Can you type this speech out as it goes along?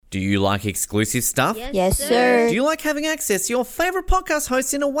Do you like exclusive stuff? Yes, sir. Do you like having access to your favourite podcast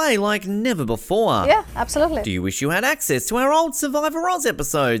hosts in a way like never before? Yeah, absolutely. Do you wish you had access to our old Survivor Oz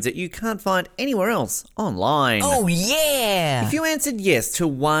episodes that you can't find anywhere else online? Oh, yeah! If you answered yes to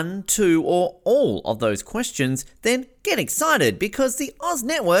one, two, or all of those questions, then get excited because the Oz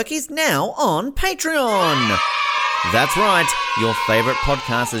Network is now on Patreon. That's right, your favourite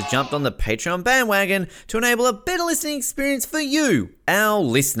podcast has jumped on the Patreon bandwagon to enable a better listening experience for you, our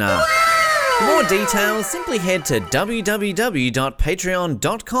listener. For more details, simply head to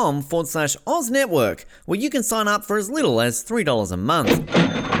www.patreon.com/Oz Network, where you can sign up for as little as $3 a month.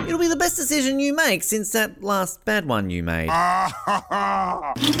 It'll be the best decision you make since that last bad one you made.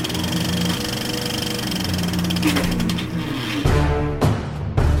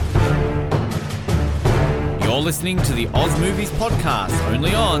 You're listening to the Oz Movies Podcast,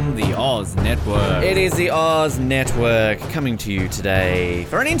 only on the Oz Network. It is the Oz Network coming to you today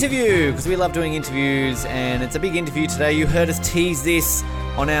for an interview, because we love doing interviews, and it's a big interview today. You heard us tease this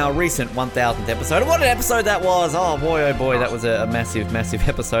on our recent 1000th episode. What an episode that was! Oh boy, that was a massive, massive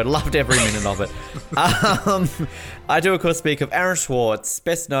episode. Loved every minute of it. I do, of course, speak of Aaron Schwartz,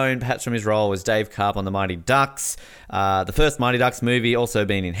 best known perhaps from his role as Dave Karp on The Mighty Ducks. The first Mighty Ducks movie, also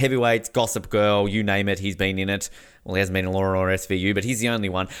been in Heavyweights, Gossip Girl, you name it, he's been in it. Well, he hasn't been in Law & Order SVU, but he's the only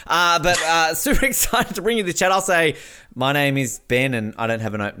one. But super excited to bring you the chat. I'll say, my name is Ben, and I don't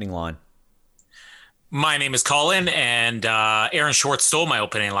have an opening line. My name is Colin, and Aaron Schwartz stole my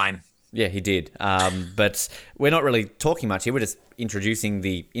opening line. Yeah, he did. But we're not really talking much here. We're just introducing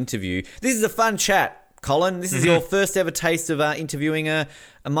the interview. This is a fun chat, Colin. This is your first ever taste of interviewing a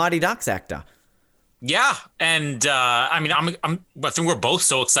Mighty Ducks actor. Yeah, and I think we're both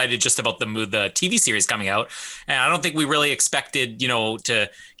so excited just about the TV series coming out, and I don't think we really expected, to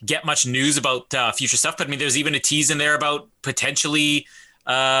get much news about future stuff. But I mean, there's even a tease in there about potentially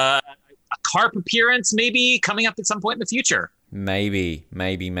a Karp appearance, maybe coming up at some point in the future. Maybe,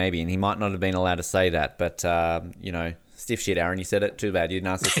 and he might not have been allowed to say that, but stiff shit, Aaron. You said it. Too bad. You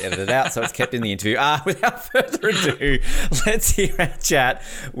didn't ask us to edit it out, so it's kept in the interview. Without further ado, let's hear our chat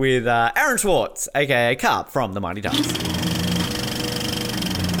with Aaron Schwartz, aka Karp from The Mighty Ducks.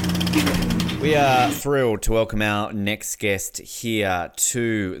 We are thrilled to welcome our next guest here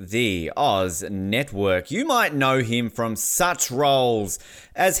to the Oz Network. You might know him from such roles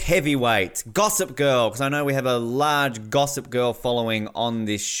as Heavyweight, Gossip Girl, because I know we have a large Gossip Girl following on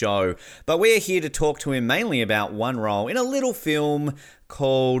this show. But we're here to talk to him mainly about one role in a little film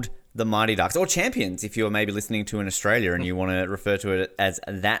called The Mighty Ducks, or Champions, if you're maybe listening to in Australia and you want to refer to it as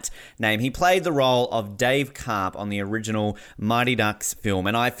that name. He played the role of Dave Karp on the original Mighty Ducks film,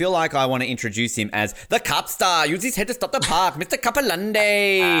 and I feel like I want to introduce him as the Karp star, use his head to stop the park, Mr.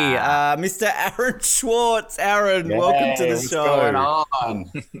 Kapalande, Mr. Aaron Schwartz. Aaron, welcome to the show. What's going on?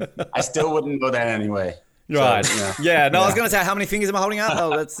 I still wouldn't know that anyway. Right. So, I was going to say, how many fingers am I holding up?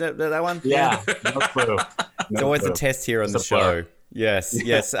 Oh, that's that one? Yeah, no clue. It's always a test here on the show.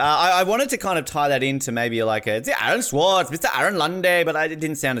 Yes. I wanted to kind of tie that into maybe it's Aaron Schwartz, Mr. Aaron Lunde, but it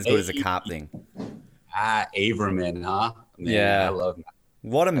didn't sound as good as a Karp thing. Averman, huh? Man, yeah. I love him.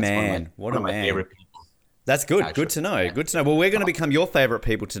 What a man. What a man. My favorite people. That's good. Actually. Good to know. Good to know. Well, we're going to become your favourite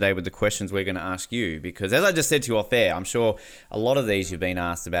people today with the questions we're going to ask you, because as I just said to you off air, I'm sure a lot of these you've been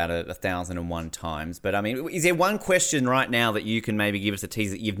asked about 1,001 times. But I mean, is there one question right now that you can maybe give us a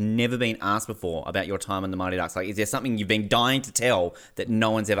tease that you've never been asked before about your time in the Mighty Ducks? Like, is there something you've been dying to tell that no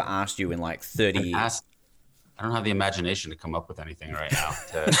one's ever asked you in like 30 years? I don't have the imagination to come up with anything right now.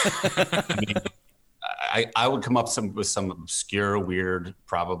 I would come up with some obscure, weird,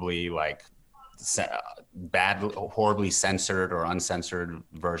 probably like bad, horribly censored or uncensored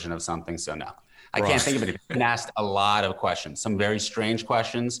version of something. So no, I can't think of it. I've been asked a lot of questions, some very strange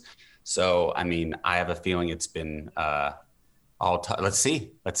questions. So, I mean, I have a feeling it's been let's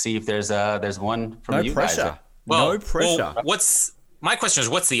see if there's one from you guys. No pressure. My question is,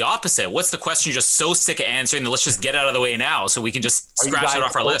 what's the opposite? What's the question you're just so sick of answering that let's just get out of the way now so we can just scratch it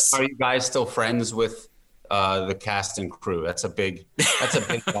off our list? Are you guys still friends with the cast and crew? That's a big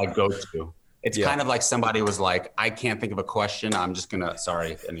go-to. It's kind of like somebody was like, I can't think of a question. I'm just going to,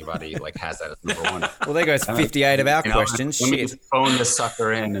 sorry if anybody has that as number one. Well, there goes 58 of our questions. Let me just phone this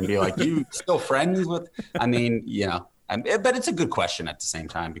sucker in and be like, you still friends with, but it's a good question at the same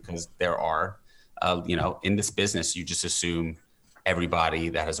time, because there are, in this business, you just assume everybody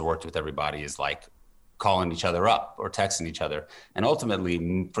that has worked with everybody is like calling each other up or texting each other. And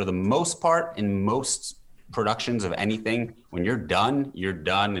ultimately, for the most part, in most productions of anything, when you're done,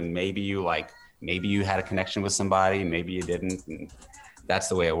 and maybe you had a connection with somebody, maybe you didn't, and that's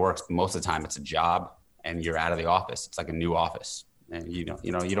the way it works. Most of the time it's a job and you're out of the office. It's like a new office. And you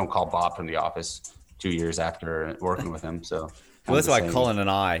don't call Bob from the office 2 years after working with him. So well, that's why Colin and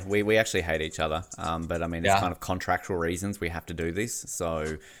I, we actually hate each other. But I mean, it's kind of contractual reasons we have to do this.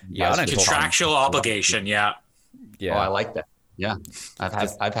 So yeah, I don't contractual obligation. Yeah. Yeah. Oh, I like that. Yeah.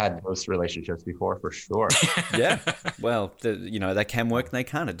 I've had those relationships before for sure. Yeah. Well, they can work and they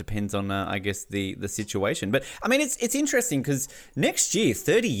can't. It depends on, I guess, the situation. But I mean, it's interesting because next year,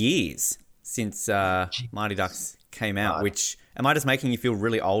 30 years since Mighty Ducks came out, which, am I just making you feel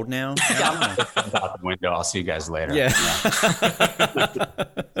really old now? Yeah, I'm out the window. I'll see you guys later. Yeah.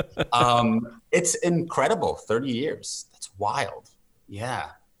 It's incredible. 30 years. That's wild. Yeah.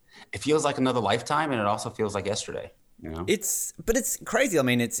 It feels like another lifetime, and it also feels like yesterday. But it's crazy. I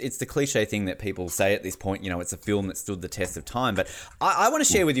mean, it's the cliche thing that people say at this point, it's a film that stood the test of time. But I want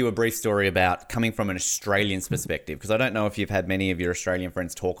to share with you a brief story about coming from an Australian's perspective, because I don't know if you've had many of your Australian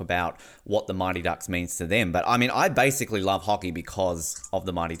friends talk about what the Mighty Ducks means to them. But I mean, I basically love hockey because of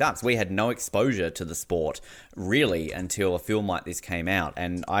the Mighty Ducks. We had no exposure to the sport really until a film like this came out.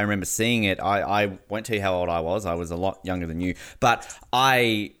 And I remember seeing it. I won't tell you how old I was. I was a lot younger than you, but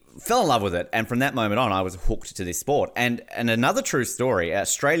I fell in love with it, and from that moment on, I was hooked to this sport. And another true story,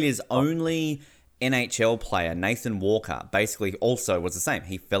 Australia's only NHL player, Nathan Walker, basically also was the same.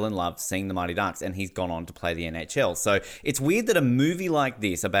 He fell in love seeing the Mighty Ducks, and he's gone on to play the NHL. So it's weird that a movie like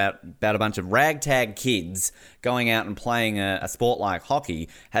this about a bunch of ragtag kids going out and playing a sport like hockey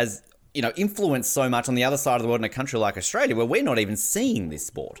has influenced so much on the other side of the world in a country like Australia, where we're not even seeing this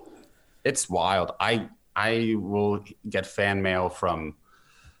sport. It's wild. I will get fan mail from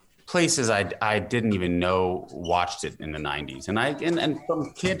places I didn't even know watched it in the 90s. And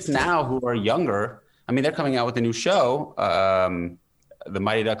from kids now who are younger, I mean, they're coming out with a new show, the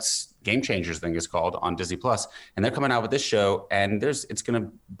Mighty Ducks Game Changers thing is called, on Disney Plus, and they're coming out with this show, and it's going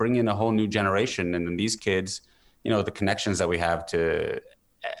to bring in a whole new generation. And then these kids, the connections that we have to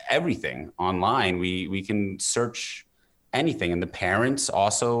everything online, we can search anything. And the parents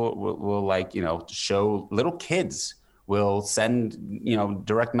also will show little kids will send,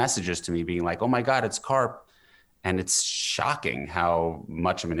 direct messages to me being like, oh my God, it's Karp. And it's shocking how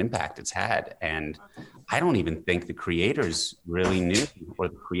much of an impact it's had. And I don't even think the creators really knew, or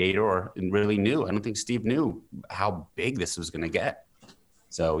the creator really knew. I don't think Steve knew how big this was going to get.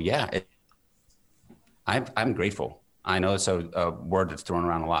 So yeah, I'm grateful. I know it's a word that's thrown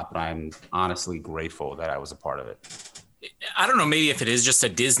around a lot, but I'm honestly grateful that I was a part of it. I don't know, maybe if it is just a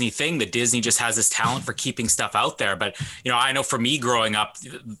Disney thing, that Disney just has this talent for keeping stuff out there. But, I know for me growing up,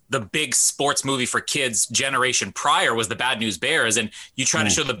 the big sports movie for kids generation prior was the Bad News Bears. And you try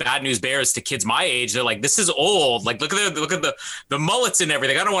to show the Bad News Bears to kids my age, they're like, this is old. Like, look at the mullets and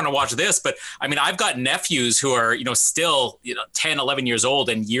everything. I don't want to watch this. But I mean, I've got nephews who are, still, 10, 11 years old.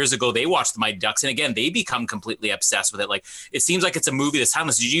 And years ago, they watched the Mighty Ducks. And again, they become completely obsessed with it. Like, it seems like it's a movie that's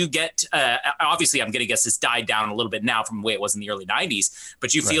timeless. Did you get, obviously, I'm going to guess this died down a little bit now from the way it was in the early 90s,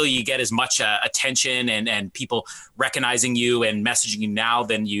 but you feel you get as much attention and people recognizing you and messaging you now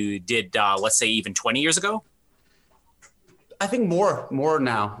than you did, let's say, even 20 years ago? I think more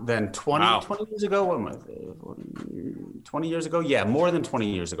now than 20 years ago. What am I, 20 years ago? Yeah, more than 20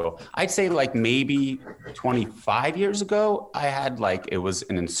 years ago. I'd say like maybe 25 years ago, I had it was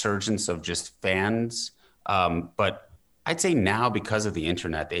an insurgence of just fans. But I'd say now, because of the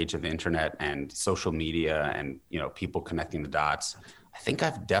internet, the age of the internet and social media and, people connecting the dots, I think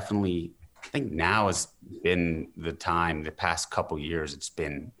now has been the time, the past couple years, it's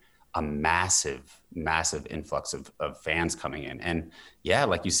been a massive, massive influx of fans coming in. And yeah,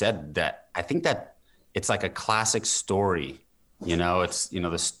 like you said, that I think that it's like a classic story, it's,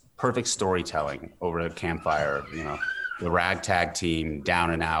 this perfect storytelling over a campfire, the ragtag team down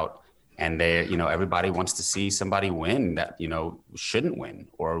and out. And everybody wants to see somebody win that, shouldn't win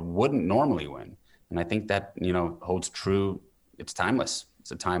or wouldn't normally win. And I think that, holds true. It's timeless.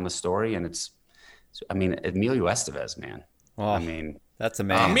 It's a timeless story. And Emilio Estevez, man. Oh, that's a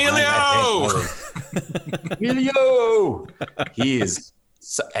man. Emilio! He's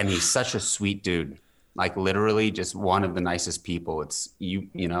such a sweet dude. Like, literally just one of the nicest people. It's,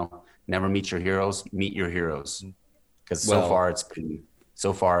 never meet your heroes, meet your heroes. Because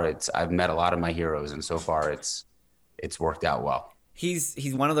so far I've met a lot of my heroes, and so far it's worked out well.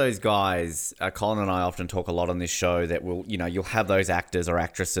 He's one of those guys, Colin and I often talk a lot on this show, that will, you'll have those actors or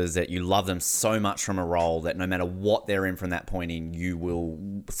actresses that you love them so much from a role that no matter what they're in from that point in, you will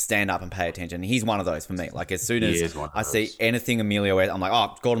stand up and pay attention. He's one of those for me. Like, as soon as I see anything Emilio, I'm like,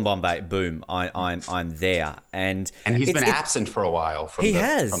 oh, Gordon Bombay, boom, I'm there. And he's been absent for a while. But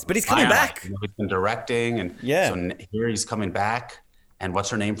he's coming back. He's been directing, and so here he's coming back. And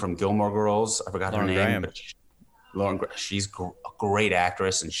what's her name from Gilmore Girls? I forgot her name. She's a great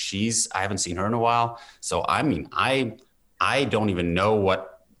actress, and I haven't seen her in a while. So I mean, I don't even know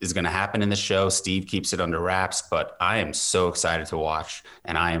what is going to happen in the show. Steve keeps it under wraps, but I am so excited to watch,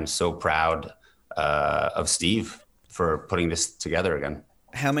 and I am so proud of Steve for putting this together again.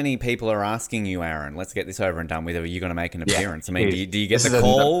 How many people are asking you, Aaron? Let's get this over and done with. Are you going to make an appearance? I mean, do you get the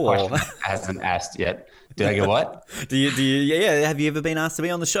call? Or hasn't asked yet. Did I get what? do you? Yeah. Have you ever been asked to be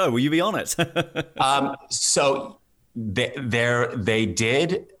on the show? Will you be on it? So they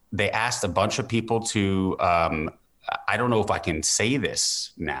did. They asked a bunch of people to. I don't know if I can say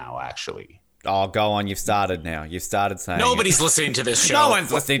this now, actually. Oh, go on. You've started now. You've started saying nobody's listening to this show. No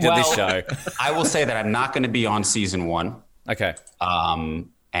one's listening to this show. I will say that I'm not going to be on season 1. Okay.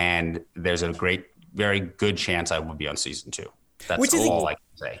 And there's a very good chance I will be on season 2. That's all I can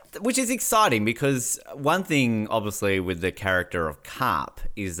say. Which is exciting because one thing, obviously, with the character of Karp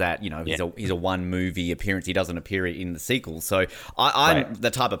is that, he's a one movie appearance. He doesn't appear in the sequel. So I'm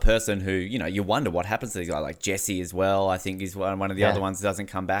the type of person who, you wonder what happens to these guys, like Jesse as well. I think he's one of the other ones that doesn't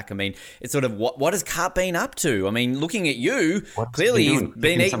come back. I mean, it's sort of what has Karp been up to? I mean, looking at you, clearly he's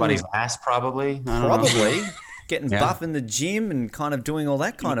been eating somebody's ass, probably. Probably. Getting buff in the gym and kind of doing all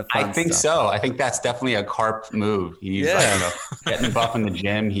that kind of fun I think stuff. so. I think that's definitely a Karp move. He's getting buff in the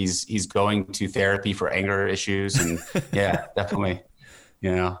gym. He's going to therapy for anger issues. And definitely,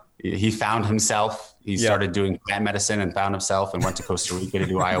 he found himself. He started doing plant medicine and found himself and went to Costa Rica to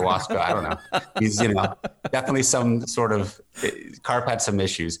do ayahuasca. I don't know. He's, definitely some sort of, Karp had some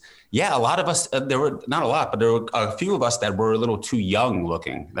issues. Yeah, a lot of us, there were not a lot, but there were a few of us that were a little too young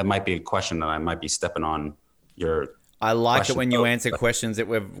looking. That might be a question that I might be stepping on. I like it when you answer questions that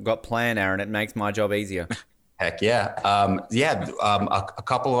we've got planned, Aaron. It makes my job easier. Heck yeah. A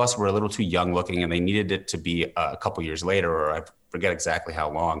couple of us were a little too young looking, and they needed it to be a couple years later, or I forget exactly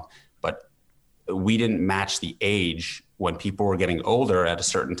how long. But we didn't match the age when people were getting older at a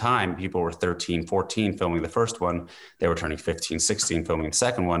certain time. People were 13, 14 filming the first one. They were turning 15, 16 filming the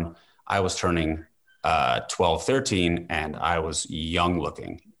second one. I was turning 12, 13, and I was young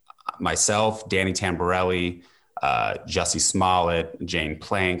looking. Myself, Danny Tamborelli, Jussie Smollett, Jane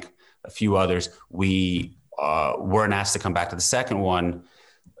Plank, a few others, we weren't asked to come back to the second one.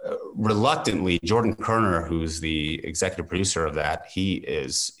 Reluctantly, Jordan Kerner, who's the executive producer of that, he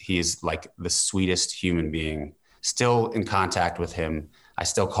is like the sweetest human being. Still in contact with him. I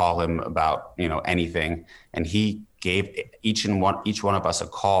still call him about anything, and he gave each one of us a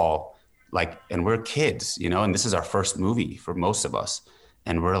call, and we're kids, and this is our first movie for most of us.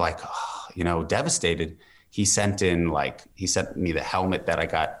 And we're like, devastated. He sent me the helmet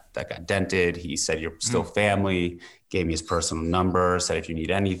that got dented. He said, "You're still family." Gave me his personal number. Said, "If you need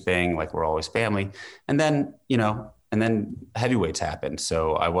anything, we're always family." And then, heavyweights happened.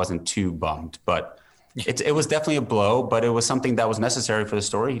 So I wasn't too bummed, but it was definitely a blow. But it was something that was necessary for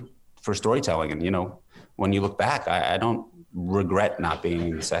storytelling. And when you look back, I don't regret not being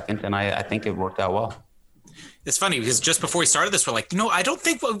in the second, and I think it worked out well. It's funny because just before we started this, we're like, I don't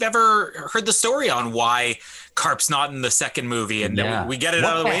think we've ever heard the story on why Karp's not in the second movie. And then we get it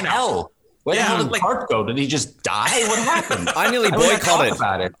out of the way now. Where the hell did Karp go? Did he just die? What happened? I nearly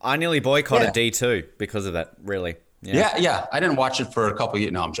boycotted. I nearly boycotted D2 because of that, really. Yeah. I didn't watch it for a couple of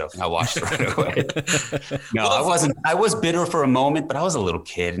years. No, I'm joking. I watched it right away. No, I wasn't. I was bitter for a moment, but I was a little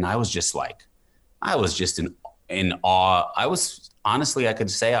kid and I was just in awe. I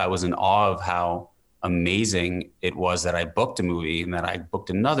could say I was in awe of how amazing it was that I booked a movie and that I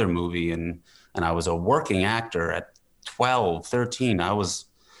booked another movie and I was a working actor at 12, 13. I was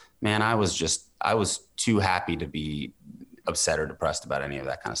too happy to be upset or depressed about any of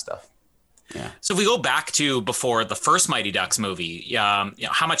that kind of stuff. Yeah. So if we go back to before the first Mighty Ducks movie,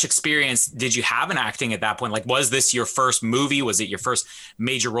 how much experience did you have in acting at that point? Was this your first movie? Was it your first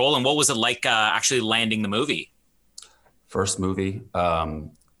major role? And what was it like actually landing the movie? First movie.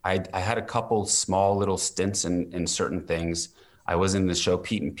 I had a couple small little stints in certain things. I was in the show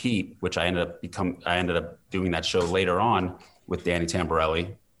Pete and Pete, which I ended up doing that show later on with Danny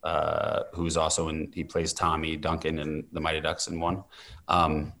Tamborelli, who's also he plays Tommy Duncan in the Mighty Ducks in one.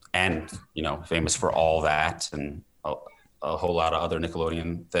 And famous for All That and a whole lot of other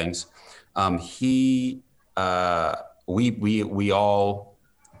Nickelodeon things. We all.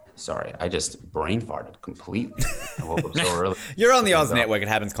 Sorry, I just brain farted completely. I woke up so early. You're on the Oz Network. It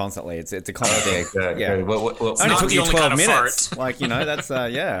happens constantly. It's a common thing. Good. It only took you 12 minutes. That's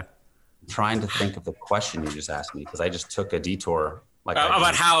I'm trying to think of the question you just asked me because I just took a detour.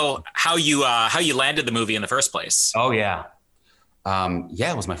 About how you landed the movie in the first place. Oh yeah.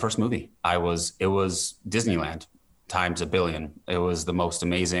 It was my first movie. It was Disneyland times a billion. It was the most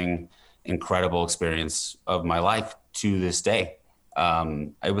amazing incredible experience of my life to this day.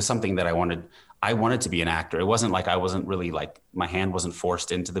 It was something that I wanted to be an actor. It wasn't like I wasn't really like, my hand wasn't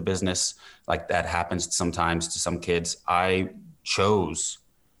forced into the business. Like that happens sometimes to some kids. I chose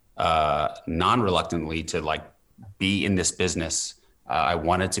non-reluctantly to like be in this business. I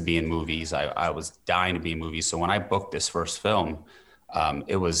wanted to be in movies. I was dying to be in movies. So when I booked this first film,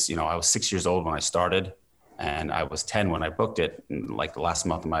 it was, I was 6 years old when I started, and I was 10 when I booked it, like the last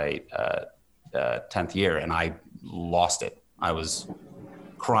month of my 10th year, and I lost it. I was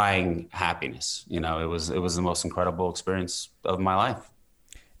crying happiness. It was the most incredible experience of my life.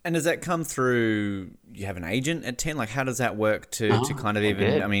 And does that come through, you have an agent at 10? Like, how does that work to kind of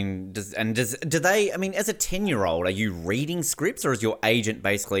even, do they, as a 10-year-old, are you reading scripts, or is your agent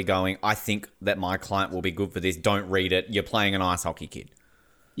basically going, I think that my client will be good for this, don't read it, you're playing an ice hockey kid?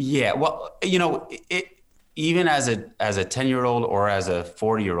 Yeah, well, even as a 10-year-old or as a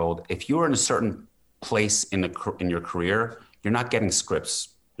 40-year-old, if you're in a certain place in your career, you're not getting scripts.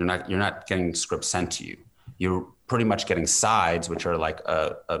 You're not getting scripts sent to you. You're pretty much getting sides, which are like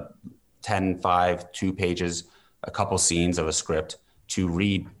a 10, 5, 2 pages, a couple scenes of a script to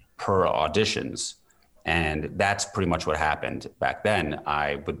read per auditions. And that's pretty much what happened back then.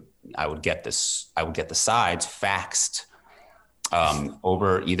 I would get the sides faxed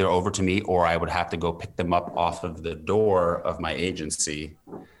over to me, or I would have to go pick them up off of the door of my agency.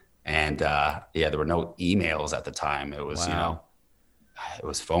 And there were no emails at the time. It was, it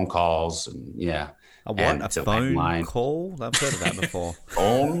was phone calls, and A phone call? I've heard of that before.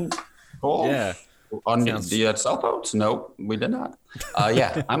 Phone call? Yeah. On the cell phones? No, we did not.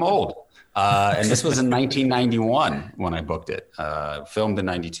 I'm old. And this was in 1991 when I booked it. Filmed in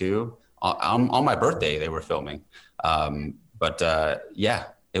 92. On my birthday, they were filming.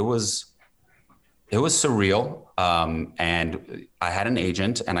 It was surreal. And I had an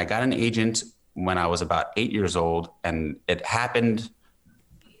agent, and I got an agent when I was about 8 years old, and it happened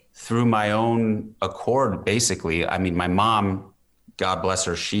through my own accord, basically. My mom, God bless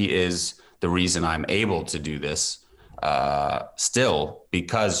her, she is the reason I'm able to do this still,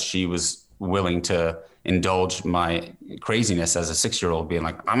 because she was willing to indulge my craziness as a 6-year-old, being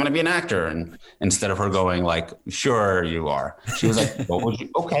like, I'm going to be an actor. And instead of her going like, sure you are, she was like, what would you?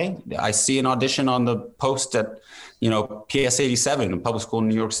 Okay. I see an audition on the post at, PS 87 in public school in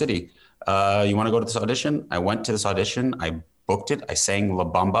New York City. You want to go to this audition? I went to this audition. I booked it. I sang La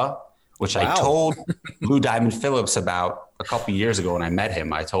Bamba, which I told Lou Diamond Phillips about a couple of years ago when I met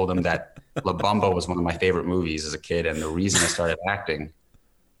him. I told him that La Bamba was one of my favorite movies as a kid. And the reason I started acting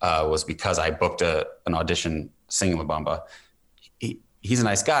was because I booked an audition singing La Bamba. He's a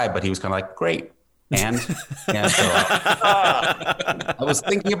nice guy, but he was kind of like, great. And so I was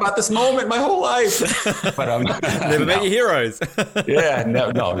thinking about this moment my whole life. But never met your heroes.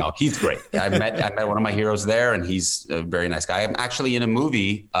 No, he's great. I met one of my heroes there, and he's a very nice guy. I'm actually in a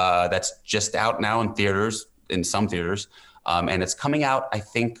movie that's just out now in some theaters, and it's coming out, I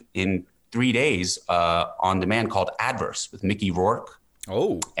think, in 3 days on demand, called Adverse, with Mickey Rourke.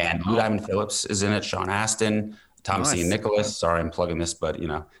 Oh, and Lou Diamond Phillips is in it. Sean Astin, Thomas Ian Nicholas. Sorry, I'm plugging this, but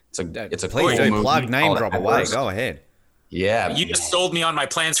it's a please cool do movie. plug, name drop away. Go ahead. Yeah, you just sold me on my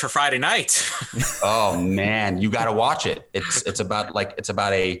plans for Friday night. Oh man, you got to watch it. It's about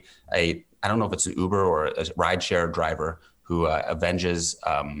a I don't know if it's an Uber or a rideshare driver who avenges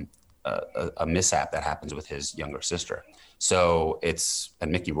a mishap that happens with his younger sister. So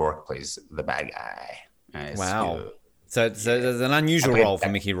and Mickey Rourke plays the bad guy. Wow. So there's an unusual role for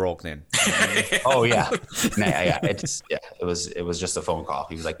Mickey Rourke then. Oh yeah. It was just a phone call.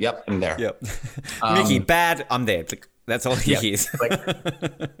 He was like, "Yep, I'm there." Yep. Mickey, bad. I'm there. That's all he is.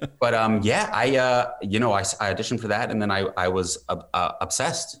 But I auditioned for that, and then I was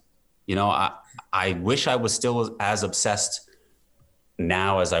obsessed. I wish I was still as obsessed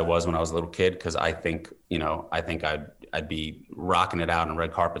now as I was when I was a little kid, because I think I'd be rocking it out on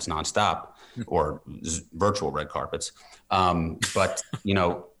red carpets nonstop, or virtual red carpets. But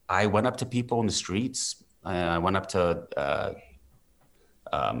I went up to people in the streets. I went up to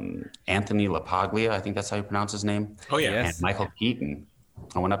Anthony LaPaglia, I think that's how you pronounce his name. Oh yeah. Yes. And Michael Keaton.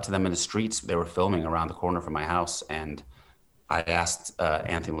 I went up to them in the streets. They were filming around the corner from my house, and I asked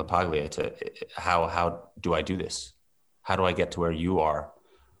Anthony LaPaglia how do I do this? How do I get to where you are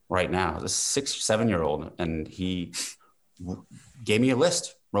right now? This 6 or 7 year old, and he gave me a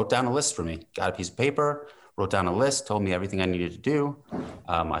list, wrote down a list for me, got a piece of paper, wrote down a list, told me everything I needed to do.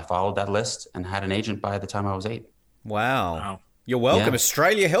 I followed that list and had an agent by the time I was 8. Wow. You're welcome. Yeah.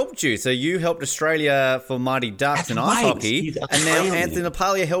 Australia helped you. So you helped Australia for Mighty Ducks and ice hockey. And now Anthony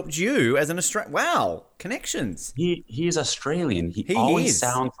LaPaglia helped you as an Australian. Wow. Connections. He's Australian. He is. always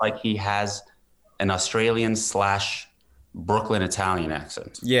sounds like he has an Australian / Brooklyn Italian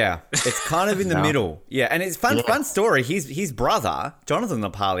accent. Yeah, it's kind of in the middle. Yeah, and it's fun story. His brother, Jonathan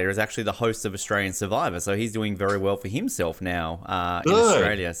LaPaglia, is actually the host of Australian Survivor, so he's doing very well for himself now in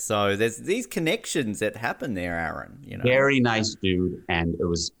Australia. So there's these connections that happen there, Aaron. You know, very nice dude, and it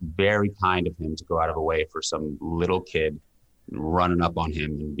was very kind of him to go out of the way for some little kid running up on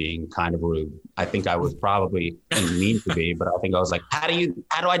him and being kind of rude. I think I was probably didn't mean to be, but I think I was like, how do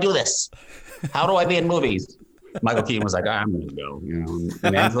I do this? How do I be in movies? Michael Keaton was like, I'm going to go, you know,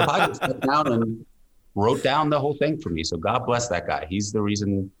 and Angela Pike stepped down and wrote down the whole thing for me. So God bless that guy. He's the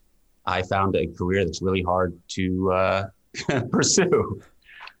reason I found a career that's really hard to pursue.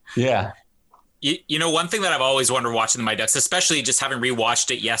 Yeah. You know, one thing that I've always wondered watching the Mighty Ducks, especially just having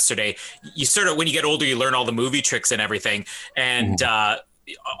rewatched it yesterday, you sort of, when you get older, you learn all the movie tricks and everything. And,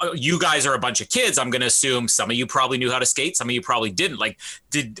 you guys are a bunch of kids. I'm going to assume some of you probably knew how to skate. Some of you probably didn't. Like,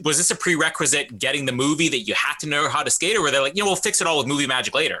 was this a prerequisite getting the movie that you had to know how to skate, or were they like, you know, we'll fix it all with movie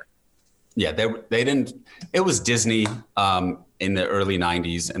magic later? Yeah, they didn't. It was Disney in the early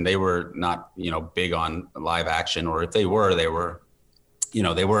 90s, and they were not, you know, big on live action, or if they were, you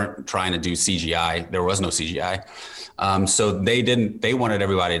know, they weren't trying to do CGI. There was no CGI. So they wanted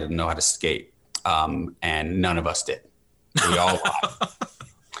everybody to know how to skate. And none of us did. We all lied.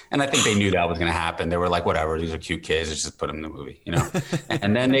 And I think they knew that was going to happen. They were like, whatever, these are cute kids. Let's just put them in the movie, you know?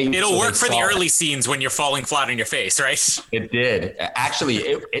 And then it'll work for the early scenes when you're falling flat on your face, right? It did. Actually,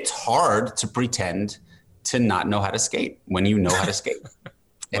 it's hard to pretend to not know how to skate when you know how to skate.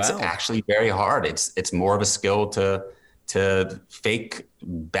 It's actually very hard. It's more of a skill to fake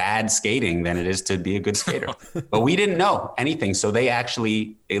bad skating than it is to be a good skater. But we didn't know anything. So they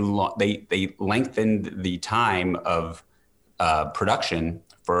actually, they lengthened the time of production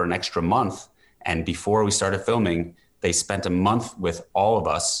for an extra month. And before we started filming, they spent a month with all of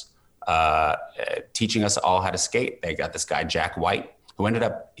us teaching us all how to skate. They got this guy, Jack White, who ended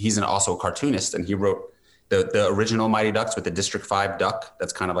up, he's also a cartoonist, and he wrote the original Mighty Ducks with the District 5 duck.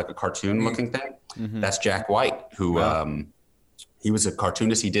 That's kind of like a cartoon looking thing. Mm-hmm. That's Jack White, who he was a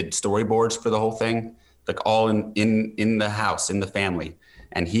cartoonist. He did storyboards for the whole thing, like all in the house, in the family.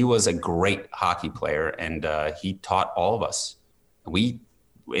 And he was a great hockey player, and he taught all of us.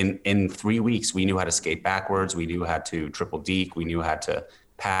 In 3 weeks, we knew how to skate backwards. We knew how to triple deke. We knew how to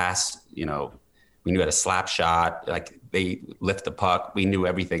pass, you know, we knew how to slap shot. Like, they lift the puck. We knew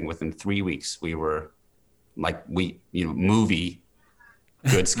everything within 3 weeks. We were like, movie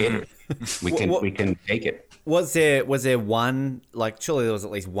good skaters. We can take it. Was there one, like, surely there was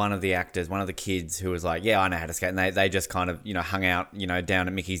at least one of the actors, one of the kids who was like, yeah, I know how to skate, and they just kind of, you know, hung out, you know, down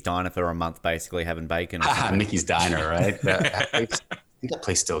at Mickey's Diner for a month, basically having bacon. Mickey's Diner, right? I think that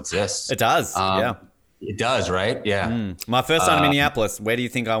place still exists. It does, yeah. It does, right? Yeah. My first time in Minneapolis, where do you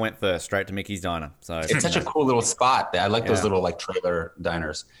think I went first? Straight to Mickey's Diner. So it's such a cool little spot. I like those little like trailer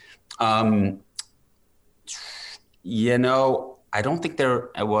diners. You know, I don't think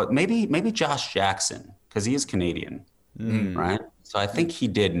maybe Josh Jackson, because he is Canadian, right? So I think he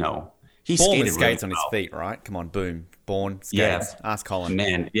did know. He skated skates really on his feet, right? Come on, boom, Bourne skates. Yeah. Ask Colin.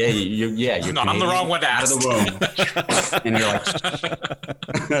 Man, you're no, I'm the wrong one to ask. And you're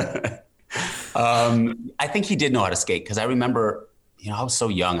like, I think he did know how to skate, because I remember, you know, I was so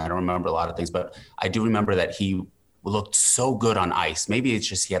young, I don't remember a lot of things, but I do remember that he looked so good on ice. Maybe it's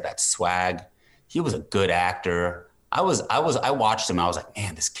just he had that swag. He was a good actor. I watched him. I was like,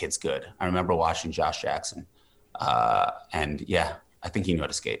 man, this kid's good. I remember watching Josh Jackson, and yeah, I think he knew how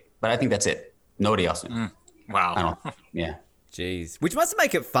to skate. But I think that's it. Nobody else knew. Wow. I don't. Yeah. Jeez. Which must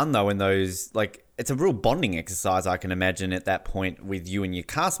make it fun, though, in those, like, it's a real bonding exercise, I can imagine, at that point with you and your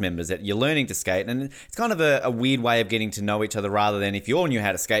cast members, that you're learning to skate. And it's kind of a weird way of getting to know each other, rather than if you all knew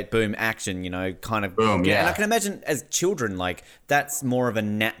how to skate, boom, action, you know, kind of. Boom, yeah. And I can imagine as children, like, that's more of a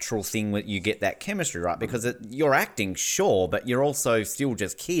natural thing that you get that chemistry, right? Because you're acting, sure, but you're also still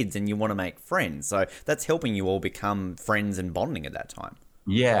just kids and you want to make friends. So that's helping you all become friends and bonding at that time.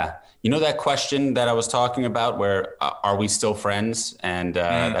 Yeah. You know that question that I was talking about where are we still friends? And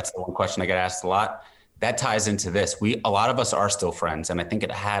that's the one question I get asked a lot. That ties into this. A lot of us are still friends. And I think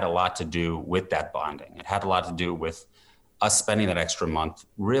it had a lot to do with that bonding. It had a lot to do with us spending that extra month,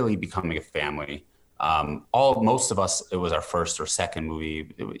 really becoming a family. Most of us, it was our first or second movie.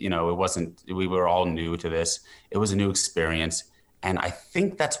 We were all new to this. It was a new experience. And I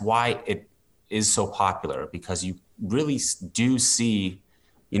think that's why it is so popular, because you really do see,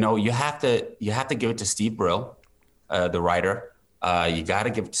 you know, you have to give it to Steve Brill, the writer. You got to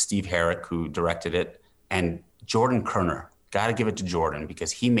give it to Steve Herrick, who directed it, and Jordan Kerner. Got to give it to Jordan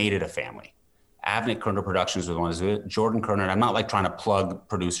because he made it a family. Avnet Kerner Productions was the ones who did it. Jordan Kerner, and I'm not like trying to plug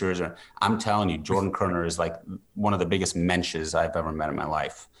producers, I'm telling you, Jordan Kerner is like one of the biggest mensches I've ever met in my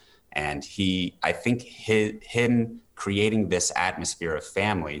life. And I think him creating this atmosphere of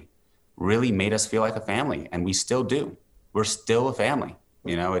family really made us feel like a family, and we still do. We're still a family.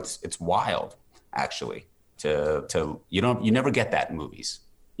 You know, it's wild, actually. You never get that in movies.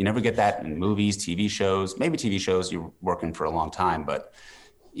 You never get that in movies, TV shows. Maybe TV shows you're working for a long time, but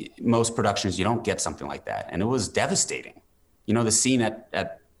most productions you don't get something like that. And it was devastating. You know, the scene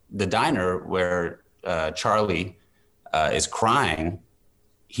at the diner where Charlie is crying.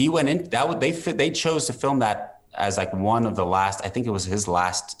 He went in. They chose to film that as like one of the last. I think it was his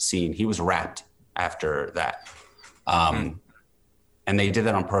last scene. He was wrapped after that, and they did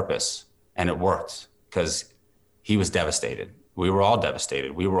that on purpose, and it worked because he was devastated. We were all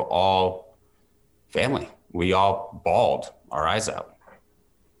devastated. We were all family. We all bawled our eyes out.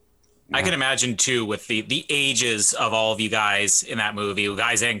 Yeah. I can imagine too, with the ages of all of you guys in that movie,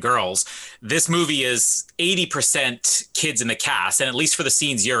 guys and girls, this movie is 80% kids in the cast. And at least for the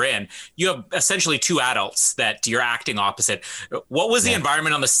scenes you're in, you have essentially two adults that you're acting opposite. What was the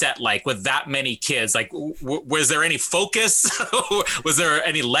environment on the set like with that many kids? Like, was there any focus? Was there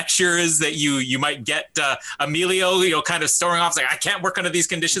any lectures that you might get Emilio, kind of storing off, like, I can't work under these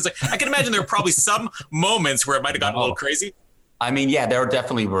conditions? Like, I can imagine there were probably some moments where it might have gotten a little crazy. I mean, yeah, there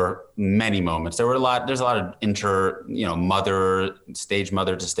definitely were many moments. There's a lot of stage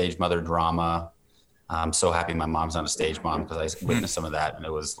mother to stage mother drama. I'm so happy my mom's not a stage mom because I witnessed some of that and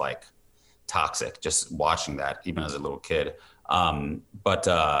it was like toxic just watching that even as a little kid. But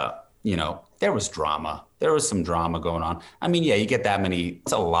there was drama. There was some drama going on. I mean, yeah, you get that many,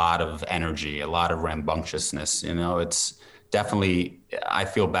 it's a lot of energy, a lot of rambunctiousness, it's definitely, I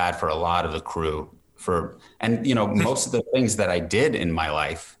feel bad for a lot of the crew. Most of the things that I did in my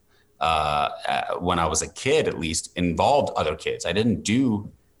life when I was a kid, at least, involved other kids. I didn't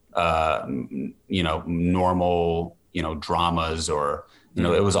do, normal, dramas or,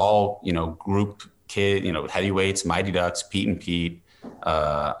 it was all, group kid, heavyweights, Mighty Ducks, Pete and Pete.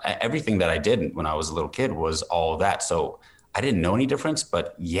 Everything that I did when I was a little kid was all of that. So I didn't know any difference,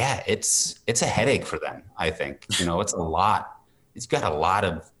 but yeah, it's a headache for them. I think, it's a lot. It's got a lot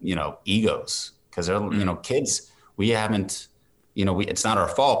of, egos. Because they're, kids, we haven't, it's not our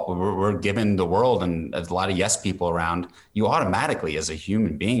fault. We're given the world and there's a lot of yes people around. You automatically, as a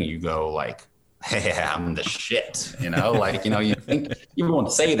human being, you go like, hey, I'm the shit, you think you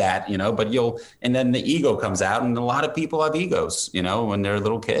won't say that, but and then the ego comes out and a lot of people have egos, when they're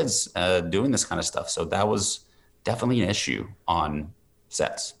little kids doing this kind of stuff. So that was definitely an issue on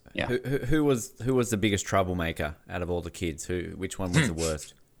sets. Yeah. Who was the biggest troublemaker out of all the kids? Which one was the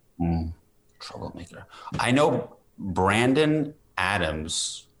worst? Troublemaker. I know Brandon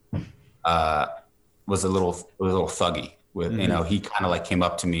Adams was a little thuggy. With he kind of like came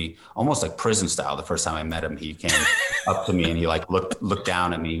up to me almost like prison style. The first time I met him, he came up to me and he like looked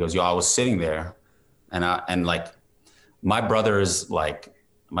down at me. He goes, "Yo, I was sitting there, and like my brother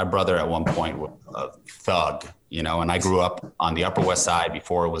at one point was a thug, and I grew up on the Upper West Side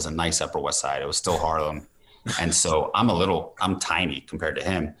before it was a nice Upper West Side. It was still Harlem." And so I'm tiny compared to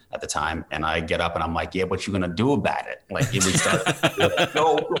him at the time. And I get up and I'm like, yeah, what you going to do about it? Like, we start, like,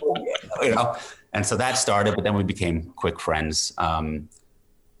 no, and so that started, but then we became quick friends.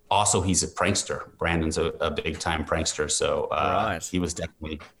 Also, he's a prankster. Brandon's a big time prankster. So He was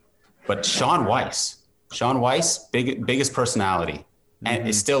definitely, but Sean Weiss, biggest personality. And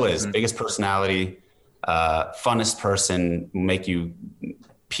it still is biggest personality, funnest person, make you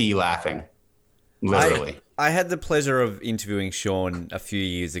pee laughing. Literally. I had the pleasure of interviewing Sean a few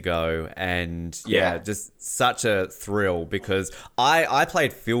years ago and just such a thrill because I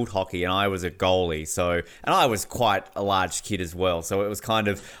played field hockey and I was a goalie. And I was quite a large kid as well. So it was kind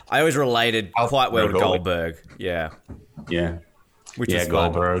of, I always related quite well to Goldberg. Yeah. Yeah. Which is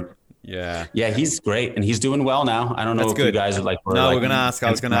Goldberg. Fun. Yeah. Yeah, he's great. And he's doing well now. I don't know you guys are like... No, we're going to ask.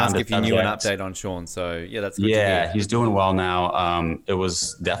 I was going to ask if you knew an update on Sean. So, yeah, that's good to hear. He's doing well now. It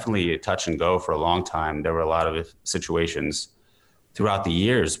was definitely a touch and go for a long time. There were a lot of situations throughout the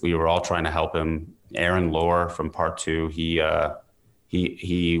years. We were all trying to help him. Aaron Lohr from Part 2,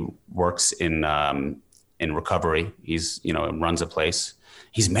 he works in recovery. He's, runs a place.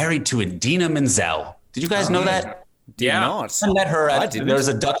 He's married to Adina Menzel. Did you guys know that? Did not. I met her there was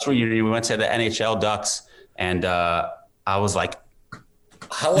a Ducks reunion. We went to the NHL Ducks and I was like,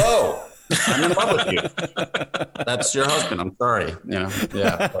 hello. I'm in love with you. That's your husband. I'm sorry. You know,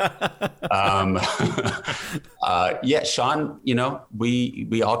 yeah. Sean, you know,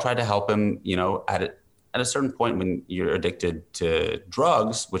 we all tried to help him, you know, at a certain point when you're addicted to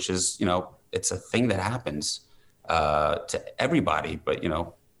drugs, which is, you know, it's a thing that happens to everybody, but, you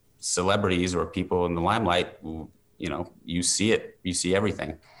know, celebrities or people in the limelight, you know, you see it, you see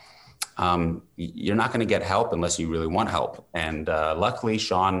everything. You're not going to get help unless you really want help. And luckily,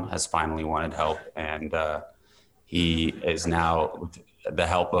 Sean has finally wanted help. And he is now, with the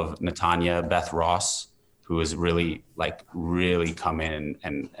help of Natanya Beth Ross, who has really come in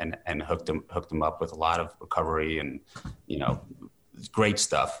and hooked him up with a lot of recovery and, you know, great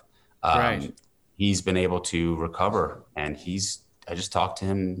stuff. Right. He's been able to recover, and I just talked to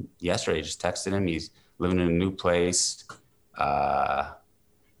him yesterday, just texted him. He's living in a new place.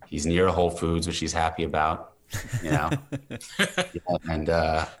 He's near a Whole Foods, which he's happy about, you know.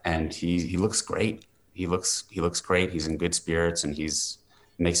 Yeah, and he looks great. He looks great. He's in good spirits, and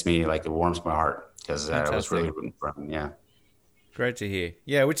makes me like, it warms my heart because I was really rooting for him. Yeah. Great to hear.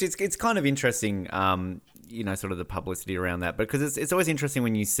 Yeah, which it's kind of interesting, you know, sort of the publicity around that, because it's always interesting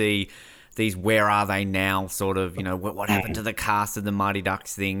when you see these "where are they now" sort of, you know, what happened to the cast of the Mighty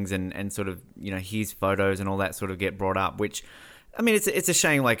Ducks things, and sort of, you know, his photos and all that sort of get brought up, which, I mean, it's a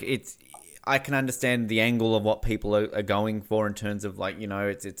shame. Like, I can understand the angle of what people are going for in terms of, like, you know,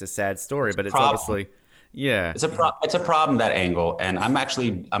 it's a sad story, but it's obviously, yeah. It's a problem, that angle. And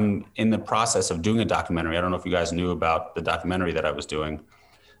I'm in the process of doing a documentary. I don't know if you guys knew about the documentary that I was doing.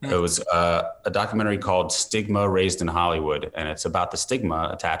 It was a documentary called Stigma Raised in Hollywood. And it's about the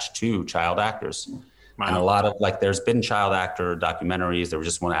stigma attached to child actors. Wow. And a lot of, like, there's been child actor documentaries. There was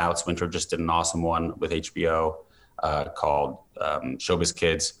just one, Alex Winter just did an awesome one with HBO called Showbiz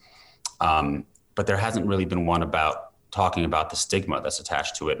Kids. But there hasn't really been one about talking about the stigma that's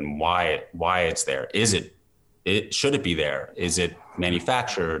attached to it and why it's there. Should it be there? Is it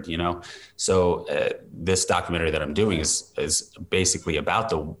manufactured? You know? So this documentary that I'm doing is basically about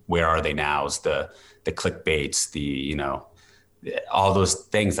the "where are they nows," the clickbaits, the, you know, all those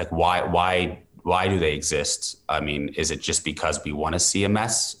things. Like, why do they exist? I mean, is it just because we want to see a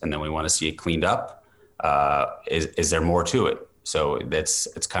mess and then we want to see it cleaned up? Is there more to it? So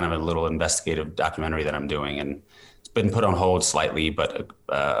it's kind of a little investigative documentary that I'm doing, and it's been put on hold slightly, but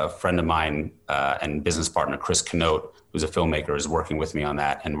a friend of mine and business partner, Chris Canote, who's a filmmaker, is working with me on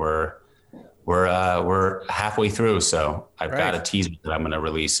that. And we're halfway through. So I've got a teaser that I'm going to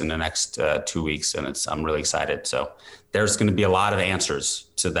release in the next 2 weeks, and I'm really excited. So there's going to be a lot of answers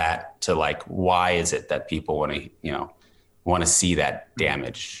to that, to like, why is it that people want to see that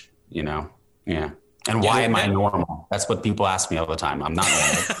damage, you know? Yeah. And why am I normal? That's what people ask me all the time. I'm not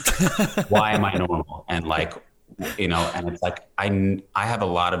normal. Why am I normal? And like, you know, and it's like, I have a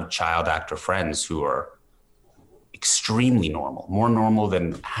lot of child actor friends who are extremely normal, more normal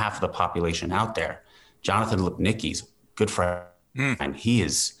than half the population out there. Jonathan Lipnicki's good friend. And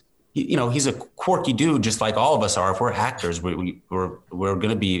he's a quirky dude, just like all of us are. If we're actors, we're going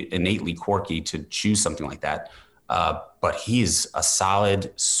to be innately quirky to choose something like that. But he's a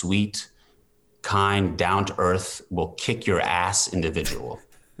solid, sweet, kind, down to earth, will kick your ass individual.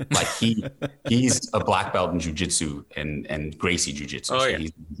 Like he's a black belt in jiu-jitsu and Gracie jiu-jitsu. Oh, yeah. So he's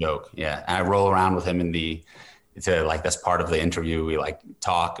a joke. Yeah. And I roll around with him that's part of the interview. We like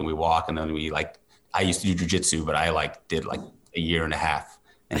talk and we walk, and then I used to do jiu-jitsu, but I did a year and a half,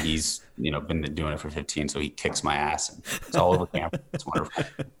 and he's, you know, been doing it for 15. So he kicks my ass, and it's all over camera. It's wonderful.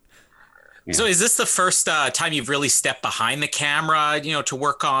 Yeah. So is this the first time you've really stepped behind the camera, you know, to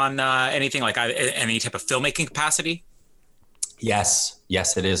work on anything like any type of filmmaking capacity? Yes,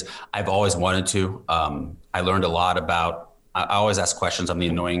 it is. I've always wanted to. I learned a lot about, I always ask questions. I'm the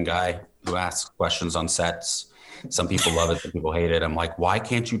annoying guy who asks questions on sets. Some people love it, some people hate it. I'm like, why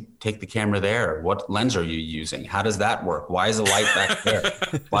can't you take the camera there? What lens are you using? How does that work? Why is the light back there?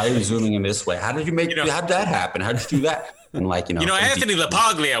 Why are you zooming in this way? How did how did that happen? How did you do that? And Anthony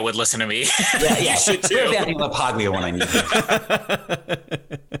LaPaglia would listen to me. Yeah. You should too. Where's Anthony LaPaglia when I need him?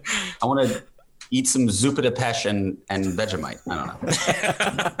 I want to eat some Zuppa de Peche and Vegemite. I don't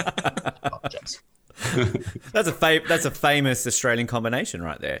know. Apologize. That's a famous Australian combination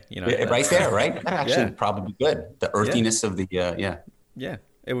right there. You know, right there, right? That actually would probably be good. The earthiness of the Yeah,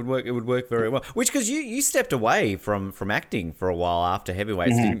 it would work. It would work very well. Which, because you stepped away from acting for a while after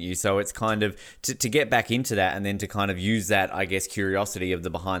Heavyweights, didn't you? So it's kind of to get back into that, and then to kind of use that, I guess, curiosity of the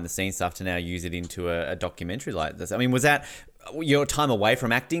behind the scenes stuff to now use it into a documentary like this. I mean, was that your time away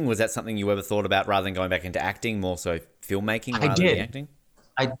from acting? Was that something you ever thought about, rather than going back into acting, more so filmmaking rather than acting?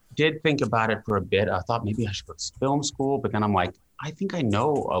 I did think about it for a bit. I thought maybe I should go to film school, but then I'm like, I think I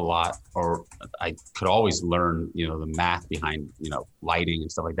know a lot, or I could always learn, the math behind, lighting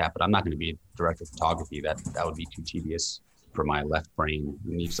and stuff like that. But I'm not going to be a director of photography. That would be too tedious for my left brain.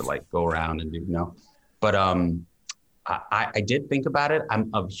 It needs to like go around and do. But I did think about it. I'm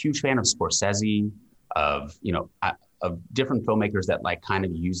a huge fan of Scorsese, of different filmmakers that like kind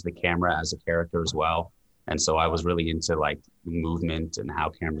of use the camera as a character as well. And so I was really into like movement and how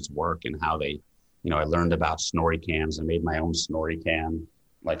cameras work and how they, I learned about snorri cams and made my own snorri cam,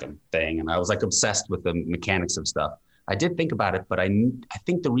 like a thing. And I was like obsessed with the mechanics of stuff. I did think about it, but I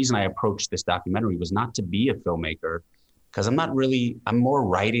think the reason I approached this documentary was not to be a filmmaker, because I'm more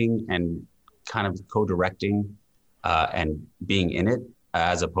writing and kind of co-directing and being in it,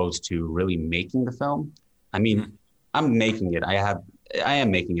 as opposed to really making the film. I mean, I'm making it. I am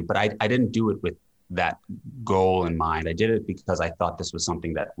making it, but I didn't do it with that goal in mind. I did it because I thought this was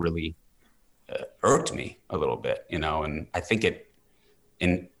something that really irked me a little bit, and I think it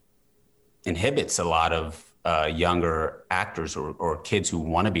inhibits a lot of younger actors or kids who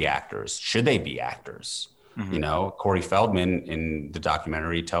want to be actors. Should they be actors? Corey Feldman in the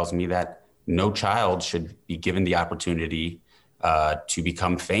documentary tells me that no child should be given the opportunity to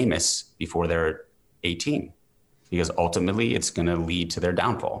become famous before they're 18, because ultimately it's going to lead to their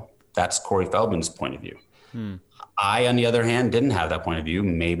downfall. That's Corey Feldman's point of view. I, on the other hand, didn't have that point of view.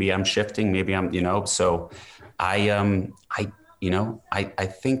 Maybe I'm shifting. Maybe I'm, so I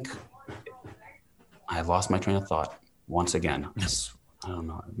think I lost my train of thought once again. I don't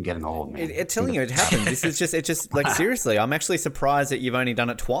know. I'm getting old, man. It's telling you it happens. It's just like, seriously, I'm actually surprised that you've only done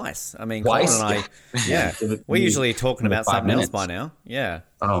it twice. I mean, twice? Colin and we're usually talking about something else by now. Yeah.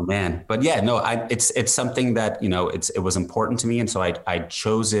 Oh man. But yeah, no, it's something that, it was important to me. And so I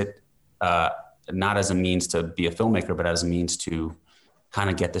chose it, not as a means to be a filmmaker, but as a means to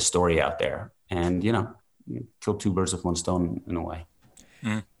kind of get the story out there and, kill two birds with one stone in a way.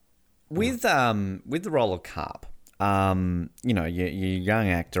 With the role of Karp, you're a young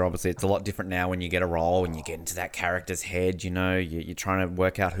actor. Obviously, it's a lot different now when you get a role and you get into that character's head. You're trying to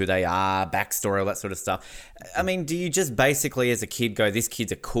work out who they are, backstory, all that sort of stuff. I mean, do you just basically, as a kid, go, "This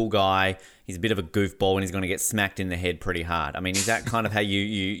kid's a cool guy. He's a bit of a goofball, and he's going to get smacked in the head pretty hard"? I mean, is that kind of how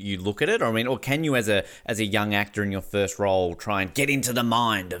you look at it? Or can you, as a young actor in your first role, try and get into the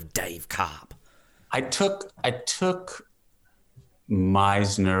mind of Dave Karp? I took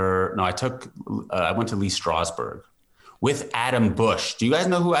Meisner. No, I went to Lee Strasberg with Adam Bush. Do you guys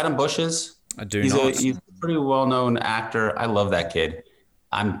know who Adam Bush is? I do not. He's a pretty well-known actor. I love that kid.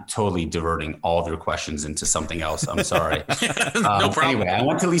 I'm totally diverting all of your questions into something else. I'm sorry. No problem. Anyway, I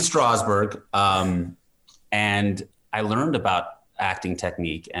went to Lee Strasberg, and I learned about acting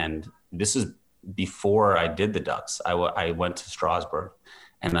technique. And this is before I did the Ducks. I went to Strasberg,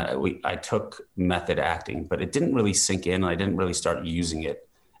 and I took method acting, but it didn't really sink in. I didn't really start using it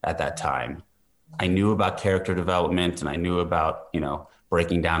at that time. I knew about character development and I knew about,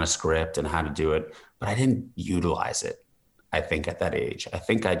 breaking down a script and how to do it, but I didn't utilize it, I think, at that age. I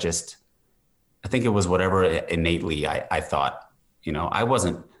think it was whatever innately I thought, I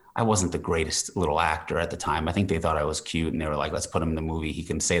wasn't the greatest little actor at the time. I think they thought I was cute and they were like, let's put him in the movie. He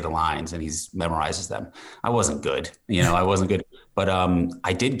can say the lines and he memorizes them. I wasn't good, I wasn't good, but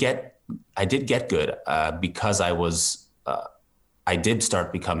I did get good because I did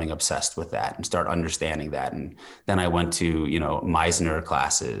start becoming obsessed with that and start understanding that. And then I went to, Meisner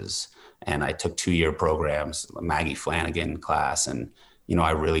classes and I took 2-year programs, Maggie Flanagan class. And,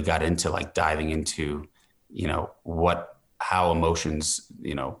 I really got into like diving into, how emotions,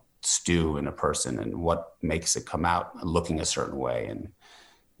 stew in a person and what makes it come out looking a certain way. And,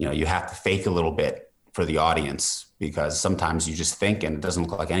 you have to fake a little bit for the audience because sometimes you just think and it doesn't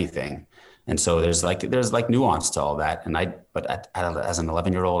look like anything. And so there's like nuance to all that. And as an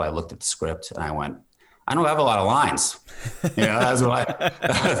 11-year-old, I looked at the script and I went, I don't have a lot of lines. That's what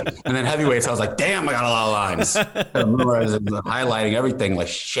and then Heavyweights, I was like, damn, I got a lot of lines. I remember I was highlighting everything like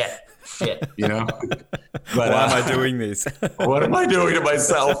shit. But why am I doing this? What am I doing to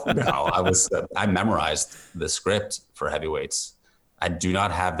myself? No, I memorized the script for Heavyweights. I do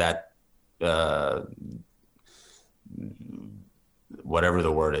not have that, whatever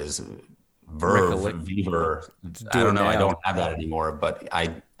the word is, Viver. I don't know. I don't have that anymore, but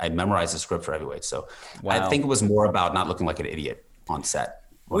I memorized the script for Heavyweights. So I think it was more about not looking like an idiot on set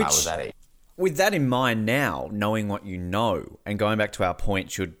when I was that age. With that in mind now, knowing what you know, and going back to our point,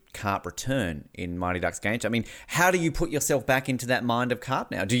 should Karp return in Mighty Ducks Game? I mean, how do you put yourself back into that mind of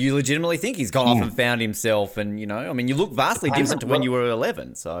Karp now? Do you legitimately think he's gone off and found himself? And, you look vastly different to when you were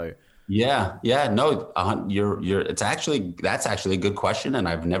 11, so... Yeah, no, that's actually a good question, and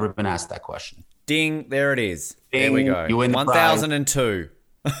I've never been asked that question. Ding, there it is. Ding, there we go. you win the 1002.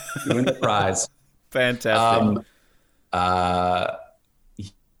 You win the prize. Fantastic.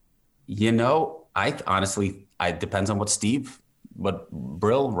 You know, I honestly, it depends on what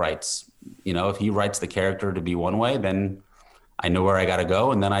Brill writes. You know, if he writes the character to be one way, then I know where I got to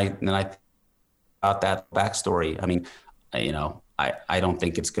go. And then I about that backstory. I mean, you know, I don't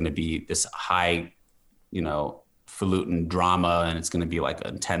think it's going to be this high, you know, falutin drama, and it's going to be like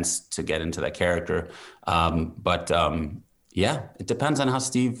intense to get into that character. Yeah, it depends on how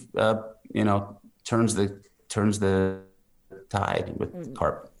Steve, you know, turns the tide with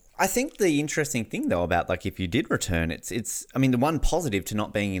Karp. I think the interesting thing, though, about like if you did return, it's. I mean, the one positive to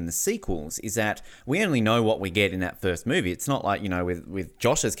not being in the sequels is that we only know what we get in that first movie. It's not like, you know, with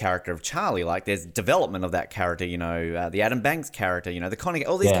Josh's character of Charlie, like there's development of that character. You know, the Adam Banks character. You know, the Connie,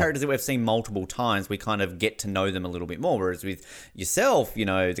 all these characters that we've seen multiple times, we kind of get to know them a little bit more. Whereas with yourself, you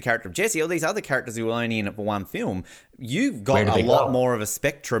know, the character of Jesse, all these other characters who were only in it for one film, you've got a lot more of a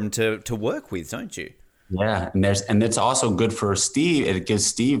spectrum to work with, don't you? Yeah, and it's also good for Steve. It gives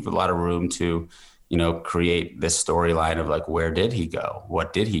Steve a lot of room to, you know, create this storyline of like, where did he go?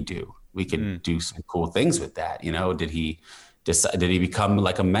 What did he do? We could do some cool things with that. You know, did he become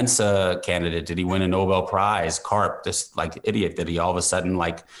like a Mensa candidate? Did he win a Nobel Prize? Karp, this like idiot, did he all of a sudden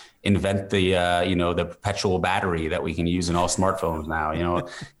like invent the you know, the perpetual battery that we can use in all smartphones now?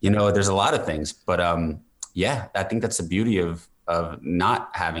 You know, there's a lot of things, but yeah, I think that's the beauty of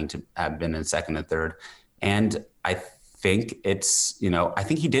not having to have been in second and third. And I think it's, you know, I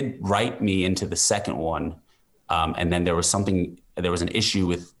think he did write me into the second one. And then there was an issue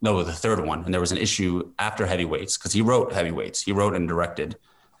with the third one. And there was an issue after Heavyweights, because he wrote Heavyweights. He wrote and directed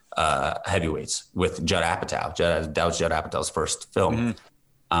Heavyweights with Judd Apatow. That was Judd Apatow's first film.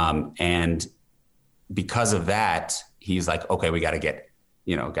 And because of that, he's like, okay, we got to get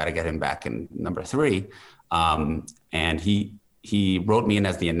him back in number 3. And he wrote me in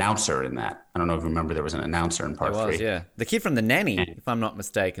as the announcer in that. I don't know if you remember, there was an announcer in part 3. Yeah. The kid from The Nanny, if I'm not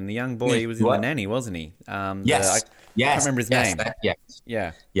mistaken. The young boy, he was in The Nanny, wasn't he? Yes. I can't remember his name.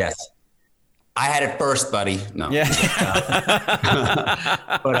 Yes. I had it first, buddy. No. Yeah.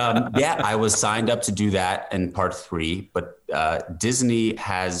 But yeah, I was signed up to do that in part 3. But Disney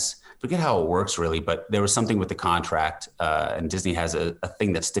has, forget how it works really, but there was something with the contract, and Disney has a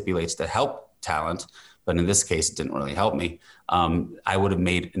thing that stipulates to help talent. But in this case, it didn't really help me. I would have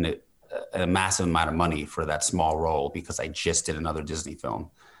made a massive amount of money for that small role because I just did another Disney film,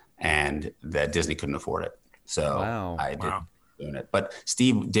 and that Disney couldn't afford it. So I did doing it. But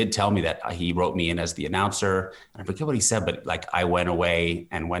Steve did tell me that he wrote me in as the announcer. And I forget what he said, but like I went away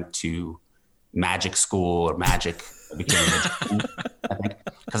and went to magic school or magic. Because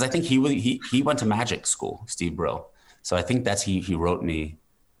I think he went to magic school, Steve Brill. So I think he wrote me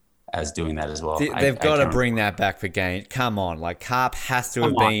as doing that as well. They've got to bring that back for game. Come on, like Karp has to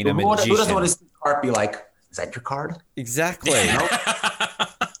have been a magician. Who doesn't want to see Karp be like, is that your card? Exactly.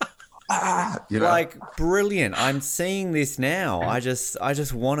 You know? Like, brilliant. I'm seeing this now. I just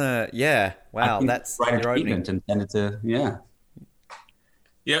want to, yeah. Wow, that's your opening. And send it to, yeah.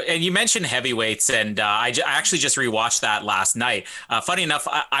 Yeah, and you mentioned Heavyweights, and I actually just rewatched that last night. Funny enough,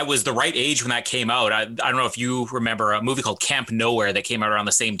 I was the right age when that came out. I don't know if you remember a movie called Camp Nowhere that came out around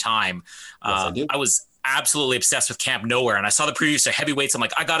the same time. Yes, I do. I was absolutely obsessed with Camp Nowhere, and I saw the previews for Heavyweights. I'm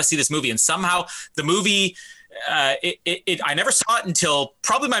like, I got to see this movie, and somehow the movie. I never saw it until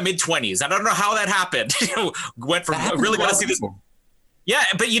probably my mid-20s. I don't know how that happened. Went from really want to see this. Yeah,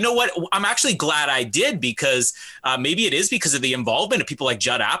 but you know what? I'm actually glad I did, because maybe it is because of the involvement of people like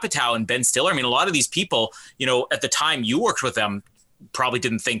Judd Apatow and Ben Stiller. I mean, a lot of these people, you know, at the time you worked with them, probably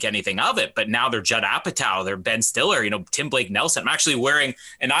didn't think anything of it, but now they're Judd Apatow, they're Ben Stiller, you know, Tim Blake Nelson. I'm actually wearing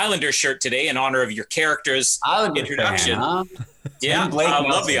an Islanders shirt today in honor of your character's introduction. Fan, huh? Yeah, I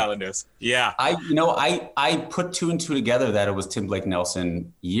love the Islanders. Yeah. I put 2 and 2 together that it was Tim Blake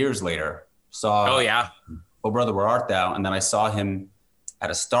Nelson years later. Oh, brother, where art thou? And then I saw him at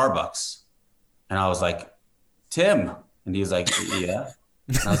a Starbucks, and I was like, Tim. And he was like, yeah.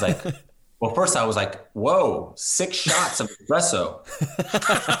 And I was like, well, first I was like, whoa, 6 shots of espresso.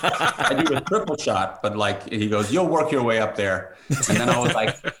 I do a triple shot, but like, he goes, you'll work your way up there. And then I was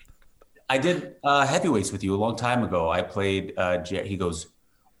like, I did Heavyweights with you a long time ago. I played, he goes,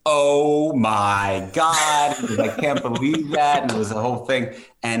 oh my God. He goes, I can't believe that. And it was a whole thing.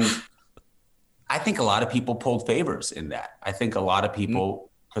 And I think a lot of people pulled favors in that. I think a lot of people,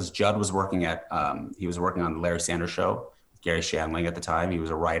 because Judd was working he was working on the Larry Sanders Show with Gary Shandling at the time. He was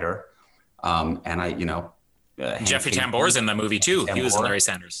a writer. And I, you know. Jeffrey Tambor's in the movie too. He was in Larry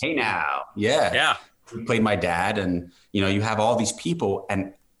Sanders. Hey now. Yeah. Yeah. He played my dad. And, you know, you have all these people,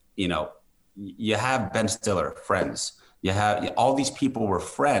 and, you know, you have Ben Stiller, friends. You have all these people were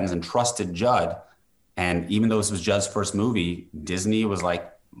friends and trusted Judd. And even though this was Judd's first movie, Disney was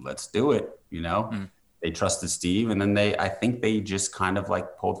like, let's do it. They trusted Steve. And then I think they just kind of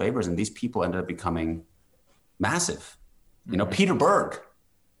like pulled favors. And these people ended up becoming massive. Peter Berg.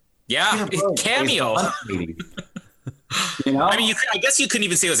 Yeah, cameo. I mean, I guess you couldn't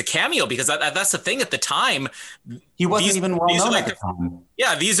even say it was a cameo because that's the thing at the time. He wasn't even well known at the time.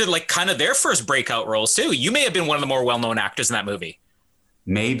 Yeah, these are like kind of their first breakout roles too. You may have been one of the more well-known actors in that movie.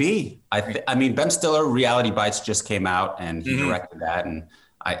 Maybe. I mean, Ben Stiller, Reality Bites just came out, and he directed that. And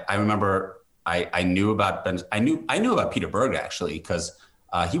I remember I knew about I knew about Peter Berg actually because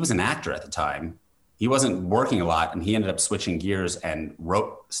he was an actor at the time. He wasn't working a lot, and he ended up switching gears and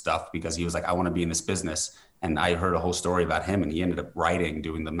wrote stuff because he was like, I want to be in this business. And I heard a whole story about him, and he ended up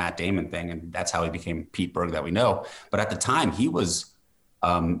doing the Matt Damon thing, and that's how he became Pete Berg that we know. But at the time, he was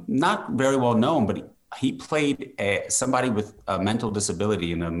not very well known, but he played somebody with a mental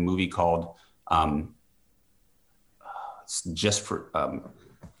disability in a movie called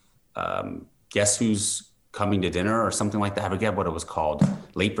Guess Who's Coming to Dinner or something like that. I forget what it was called,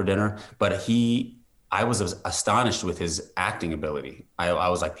 Late for Dinner. But I was astonished with his acting ability. I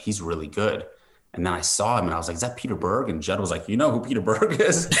was like, he's really good. And then I saw him and I was like, is that Peter Berg? And Judd was like, you know who Peter Berg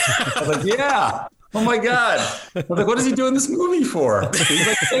is? I was like, yeah. Oh my God. I was like, what is he doing this movie for? He's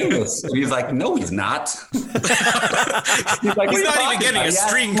like famous. And he's like, no, he's not. He's like, he's not even getting a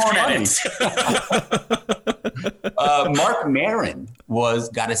string credit. Mark Maron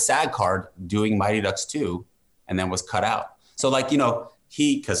got a SAG card doing Mighty Ducks 2 and then was cut out. So like,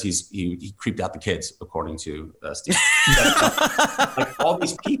 because he creeped out the kids, according to Steve. Like all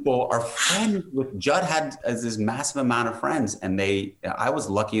these people are friends with Judd. Had this massive amount of friends, and I was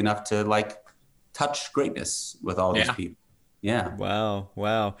lucky enough to like touch greatness with all these people. Yeah.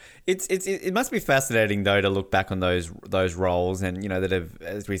 Wow. It must be fascinating though to look back on those roles, and that have,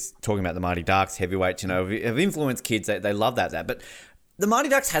 as we're talking about the Mighty Ducks, heavyweights, have influenced kids. They love that. But the Mighty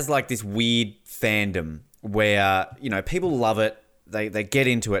Ducks has like this weird fandom where people love it. They get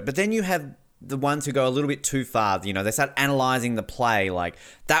into it, but then you have the ones who go a little bit too far. They start analyzing the play, like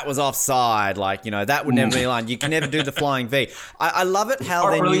that was offside, like that would never be a line. You can never do the flying V. I love it how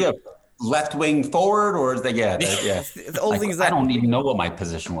then really a left wing forward, or is they all things I don't even know what my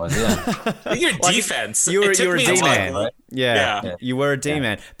position was. Yeah, you're defense. You were a D man, right? Yeah, you were a D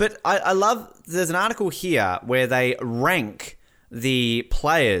man. But I love. There's an article here where they rank the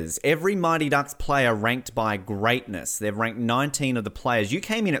players. Every Mighty Ducks player ranked by greatness. They've ranked 19 of the players. You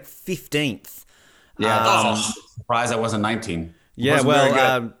came in at 15th. Yeah, surprised I wasn't 19.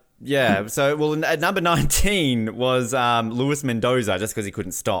 Yeah, yeah. So, at number 19 was Luis Mendoza, just because he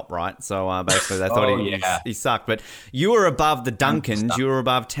couldn't stop, right? So basically, they thought he sucked. But you were above the Duncans, you were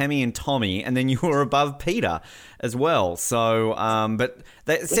above Tammy and Tommy, and then you were above Peter as well. So, but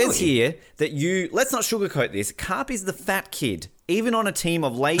it says here that let's not sugarcoat this. Karp is the fat kid. Even on a team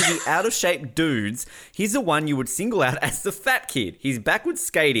of lazy, out-of-shape dudes, he's the one you would single out as the fat kid. His backwards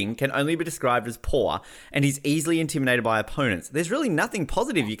skating can only be described as poor, and he's easily intimidated by opponents. There's really nothing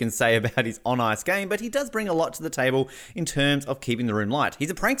positive you can say about his on-ice game, but he does bring a lot to the table in terms of keeping the room light.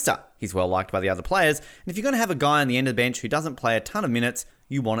 He's a prankster. He's well-liked by the other players, and if you're going to have a guy on the end of the bench who doesn't play a ton of minutes,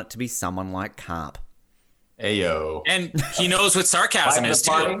 you want it to be someone like Karp. Ayo. And he knows what sarcasm is,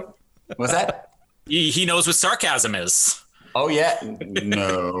 too. What's that? He knows what sarcasm is. Oh, yeah.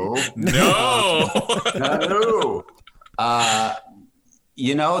 No.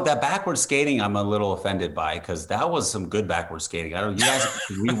 That backward skating, I'm a little offended by because that was some good backward skating. You guys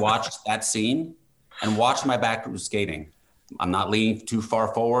rewatch that scene and watch my backward skating. I'm not leaning too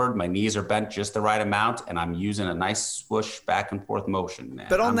far forward. My knees are bent just the right amount, and I'm using a nice swoosh back and forth motion. Man.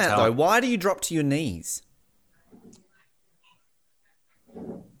 But though, why do you drop to your knees?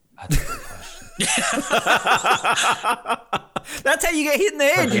 That's a good question. That's how you get hit in the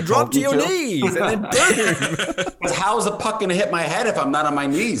head. You drop to your knees and then boom. But how is the puck going to hit my head if I'm not on my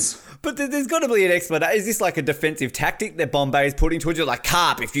knees? But there's got to be an explanation. Is this like a defensive tactic that Bombay is putting towards you? Like,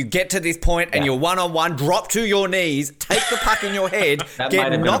 Karp, if you get to this point and you're one-on-one, drop to your knees, take the puck in your head,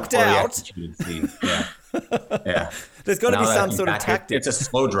 get knocked out. Yeah. There's got to be some sort of tactic. It's a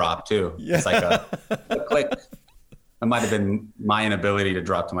slow drop, too. Yeah. It's like a click. It might have been my inability to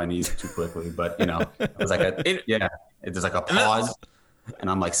drop to my knees too quickly, but it was like there's like a pause,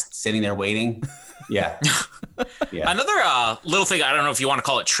 and I'm like sitting there waiting. Yeah. Another little thing, I don't know if you want to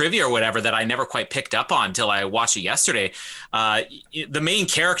call it trivia or whatever, that I never quite picked up on until I watched it yesterday. The main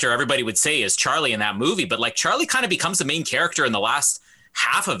character, everybody would say, is Charlie in that movie, but like Charlie kind of becomes the main character in the last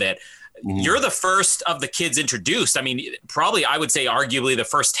half of it. you're the first of the kids introduced. I mean, probably I would say arguably the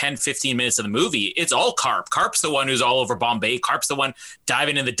first 10, 15 minutes of the movie, it's all Karp. Karp's the one who's all over Bombay. Karp's the one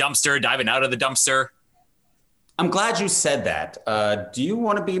diving in the dumpster, diving out of the dumpster. I'm glad you said that. Do you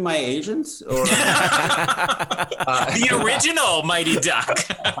want to be my agent? Or the original Mighty Duck.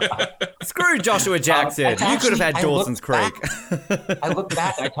 Screw Joshua Jackson. You could have had Dawson's Creek. I look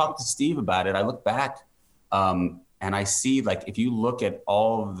back. I talked to Steve about it. I look back, and I see, like, if you look at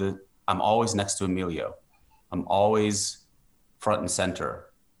all of the, I'm always next to Emilio. I'm always front and center.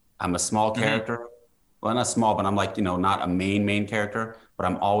 I'm a small character. Well, not small, but I'm like, not a main character, but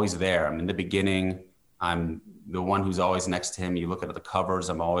I'm always there. I'm in the beginning. I'm the one who's always next to him. You look at the covers,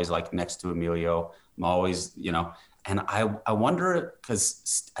 I'm always like next to Emilio. I'm always, and I wonder,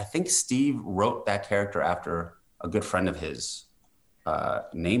 because I think Steve wrote that character after a good friend of his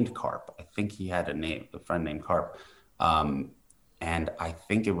named Karp. I think he had a friend named Karp. And I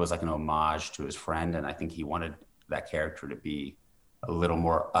think it was like an homage to his friend. And I think he wanted that character to be a little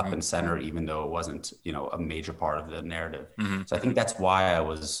more up and center, even though it wasn't, a major part of the narrative. So I think that's why I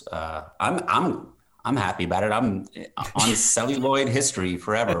was, I'm happy about it. I'm on celluloid history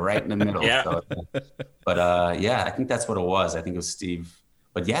forever, right in the middle. Yeah. So, but I think that's what it was. I think it was Steve.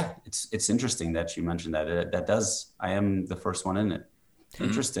 But yeah, it's interesting that you mentioned that. I am the first one in it.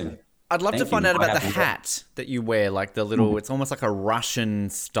 Interesting. I'd love to find out about the hat that you wear, like the little, it's almost like a Russian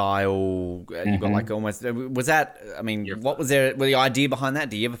style. You've got like almost, was that, I mean, what was the idea behind that?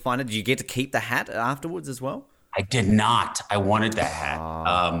 Do you ever find it? Did you get to keep the hat afterwards as well? I did not. I wanted that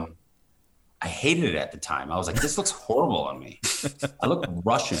hat. I hated it at the time. I was like, this looks horrible on me. I look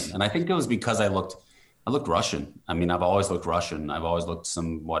Russian. And I think it was because I looked Russian. I mean, I've always looked Russian. I've always looked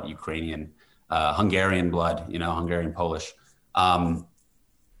somewhat Ukrainian, Hungarian blood, Hungarian Polish.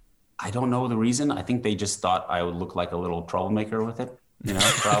 I don't know the reason. I think they just thought I would look like a little troublemaker with it,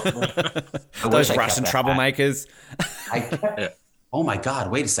 probably. Those Russian troublemakers. Oh my God,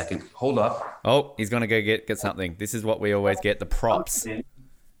 wait a second. Hold up. Oh, he's going to go get something. This is what we always get, the props.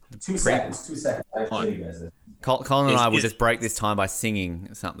 2 seconds. I'll show you guys this. Colin and I will just break this time by singing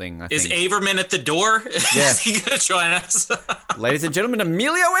something. Is Averman at the door? Yeah. Is he going to join us? Ladies and gentlemen,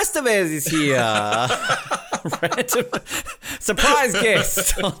 Emilio Estevez is here. Random surprise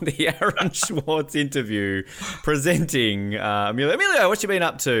guest on the Aaron Schwartz interview, presenting Emilio. Emilio, what you been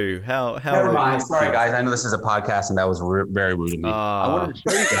up to? How? Never mind. Sorry, guys. I know this is a podcast, and that was very rude of me. I wanted to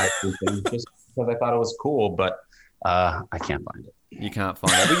show you guys something just because I thought it was cool, but I can't find it. You can't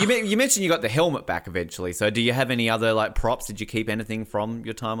find it. But you mentioned you got the helmet back eventually. So do you have any other like props? Did you keep anything from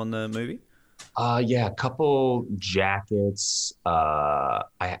your time on the movie? Yeah, a couple jackets.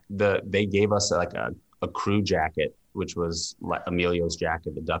 They gave us like a crew jacket, which was like Emilio's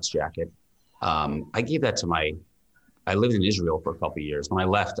jacket, the Ducks jacket. I gave that to I lived in Israel for a couple of years. When I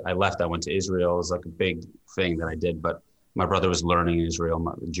left, I went to Israel. It was like a big thing that I did, but my brother was learning in Israel,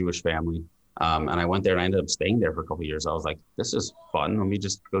 a Jewish family. And I went there and I ended up staying there for a couple of years. I was like, this is fun. Let me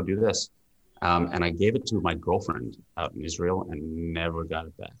just go do this. And I gave it to my girlfriend out in Israel and never got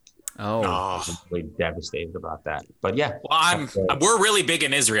it back. Oh. I was really devastated about that. But yeah. Well, we're really big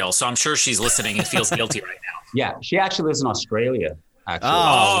in Israel, so I'm sure she's listening and feels guilty right now. Yeah. She actually lives in Australia. Actually.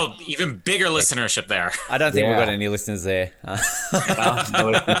 Oh, even bigger listenership there. I don't think we've got any listeners there. No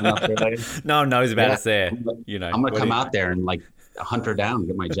one knows about us there. I'm going to come out there and like hunt her down and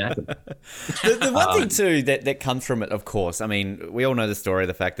get my jacket. The one thing too that comes from it, of course, I mean, we all know the story of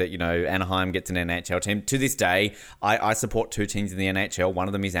the fact that Anaheim gets an NHL team. To this day, I support two teams in the NHL. One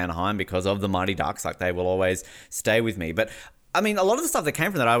of them is Anaheim because of the Mighty Ducks. Like, they will always stay with me. But I mean, a lot of the stuff that came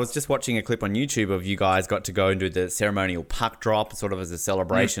from that, I was just watching a clip on YouTube of you guys got to go and do the ceremonial puck drop sort of as a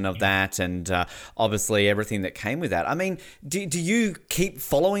celebration of that, and obviously everything that came with that. I mean, do you keep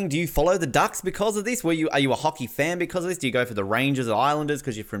following? Do you follow the Ducks because of this? Are you a hockey fan because of this? Do you go for the Rangers or Islanders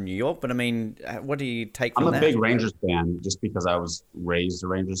because you're from New York? But I mean, what do you take from that? I'm a big Rangers fan just because I was raised a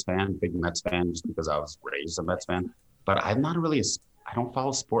Rangers fan, big Mets fan just because I was raised a Mets fan. But I'm not really I don't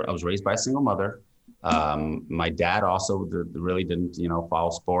follow sport. I was raised by a single mother. My dad also really didn't,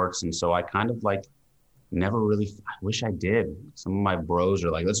 follow sports. And so I kind of like never really, I wish I did. Some of my bros are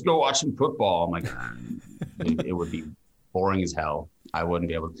like, let's go watch some football. I'm like, it would be boring as hell. I wouldn't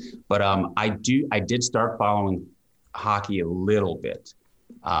be able to, but I did start following hockey a little bit.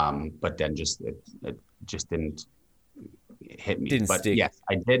 But then it just didn't hit me. Didn't but stick. Yes,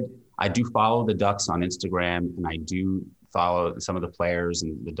 I do follow the Ducks on Instagram, and I do follow some of the players,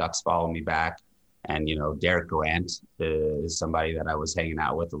 and the Ducks follow me back. And, Derek Grant is somebody that I was hanging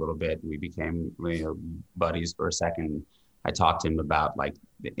out with a little bit. We became buddies for a second. I talked to him about like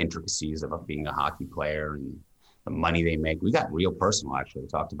the intricacies of being a hockey player. And the money they make. We got real personal, actually. We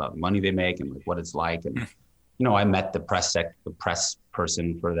talked about the money they make and like what it's like. And, I met the press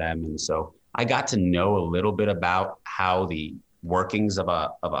person for them. And so I got to know a little bit about how the workings of a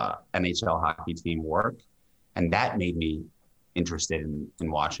NHL hockey team work. And that made me interested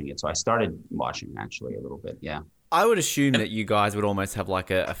in watching it. So I started watching actually a little bit. Yeah. I would assume that you guys would almost have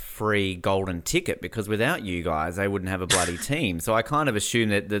like a free golden ticket, because without you guys, they wouldn't have a bloody team. So I kind of assume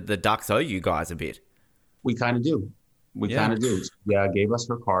that the Ducks owe you guys a bit. We kind of do. Kind of do. Yeah, gave us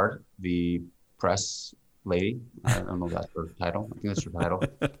her card, the press lady. I don't know if that's her title. I think that's her title.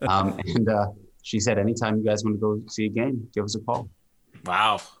 And she said, anytime you guys want to go see a game, give us a call.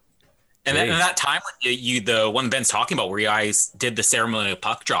 Wow. And then that time when you the one Ben's talking about, where you guys did the ceremonial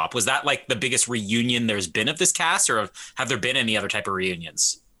puck drop, was that like the biggest reunion there's been of this cast, or have there been any other type of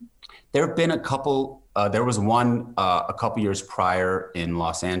reunions? There have been a couple. There was one a couple years prior in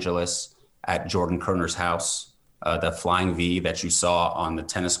Los Angeles at Jordan Kerner's house, the flying V that you saw on the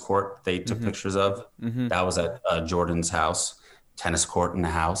tennis court they took pictures of. Mm-hmm. That was at Jordan's house, tennis court in the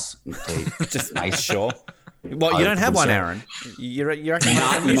house. Just nice, sure. Well, you don't have one, Aaron. You're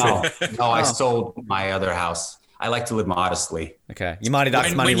No, I sold my other house. I like to live modestly. Okay. Your Mighty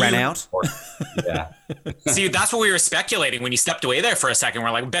Ducks money ran out? Yeah. See, that's what we were speculating when you stepped away there for a second. We're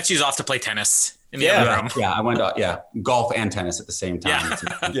like, bet she's off to play tennis in the other room. Yeah, I went golf and tennis at the same time.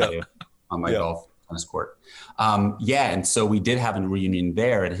 On my golf tennis court. And so we did have a reunion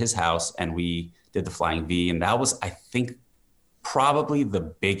there at his house, and we did the Flying V, and that was, I think, probably the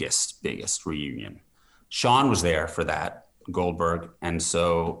biggest reunion. Sean was there for that, Goldberg. And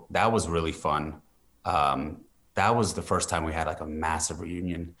so that was really fun. That was the first time we had like a massive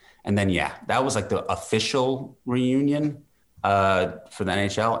reunion. And then, that was like the official reunion for the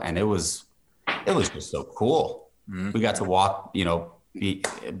NHL. And it was just so cool. Mm-hmm. We got to walk, be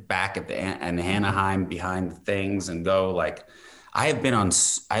back at in Anaheim behind the things and go like, I've been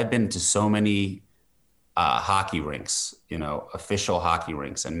to so many hockey rinks, official hockey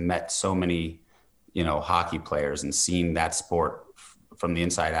rinks, and met so many hockey players and seen that sport from the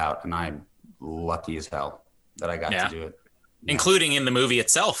inside out. And I'm lucky as hell that I got to do it. Including in the movie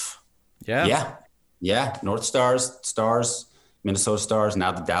itself. Yeah. North Stars, Minnesota Stars,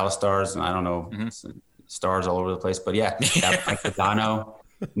 now the Dallas Stars. And I don't know, stars all over the place, but Mike Modano,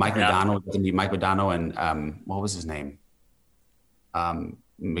 Mike Modano and what was his name?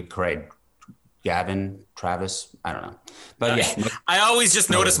 McCrae. Gavin, Travis, I don't know. But I always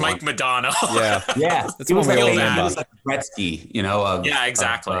just notice Mike Modano. Yeah. That's what we all remember. He was like Gretzky,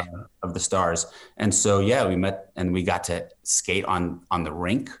 exactly. Of the Stars. And so, we met and we got to skate on the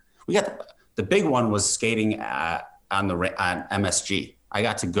rink. We got the big one was skating on MSG. I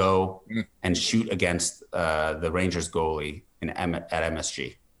got to go and shoot against the Rangers goalie at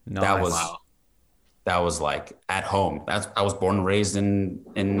MSG. Nice. That was like at home. I was born and raised in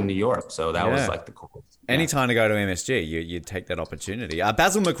New York, so that was like the coolest. Anytime to go to MSG, you'd take that opportunity.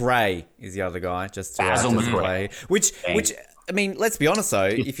 Basil McRae is the other guy. Basil McRae. Which I mean, let's be honest though,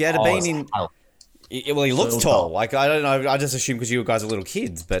 if you had been in, he looks tall. Like I don't know, I just assume because you guys are little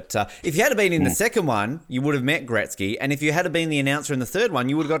kids. But if you had been in the second one, you would have met Gretzky, and if you had been the announcer in the third one,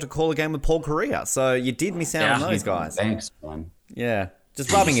 you would have got to call a game with Paul Correa. So you did miss out on those guys. Thanks, man. Yeah. Just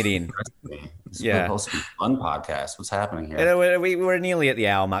rubbing it in. This is supposed to be a fun podcast. What's happening here? We're nearly at the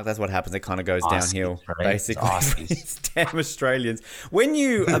hour mark. That's what happens. It kind of goes downhill, basically. It's damn Australians. When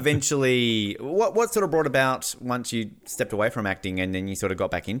you eventually, what sort of brought about once you stepped away from acting and then you sort of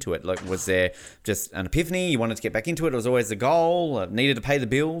got back into it? Like, was there just an epiphany? You wanted to get back into it? It was always the goal? Needed to pay the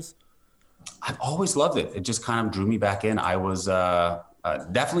bills? I've always loved it. It just kind of drew me back in. I was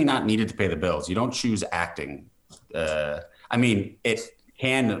definitely not needed to pay the bills. You don't choose acting. I mean, it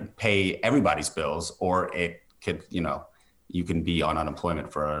can pay everybody's bills, or it could, you can be on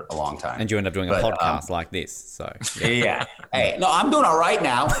unemployment for a long time. And you end up doing a podcast like this. So yeah. Hey, no, I'm doing all right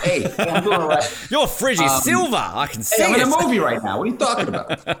now. Hey, I'm doing all right. You're Friggy Silver. I can see I'm in a movie right now. What are you talking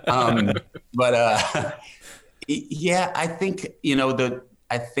about? I think,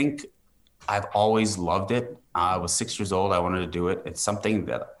 I think I've always loved it. I was 6 years old. I wanted to do it. It's something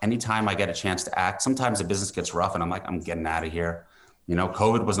that anytime I get a chance to act, sometimes the business gets rough and I'm like, I'm getting out of here.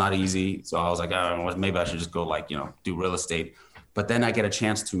 COVID was not easy. So I was like, oh, maybe I should just go do real estate. But then I get a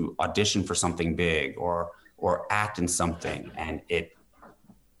chance to audition for something big or act in something. And it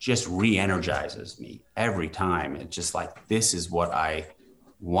just re-energizes me every time. It's just like, this is what I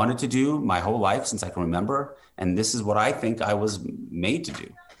wanted to do my whole life since I can remember. And this is what I think I was made to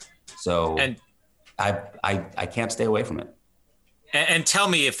do. So I can't stay away from it. And tell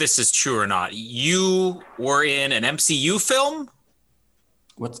me if this is true or not. You were in an MCU film?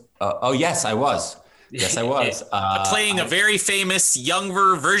 Yes, I was. Yes, I was. Playing a very famous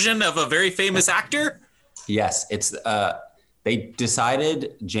younger version of a very famous actor? Yes, it's they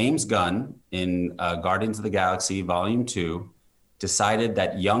decided, James Gunn in Guardians of the Galaxy Volume 2 decided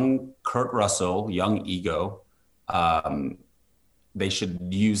that young Kurt Russell, young Ego, they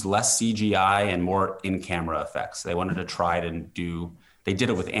should use less CGI and more in-camera effects. They wanted to try to they did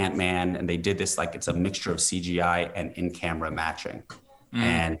it with Ant-Man, and they did this like it's a mixture of CGI and in-camera matching.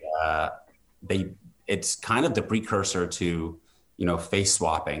 And it's kind of the precursor to, face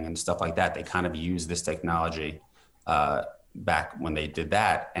swapping and stuff like that. They kind of used this technology back when they did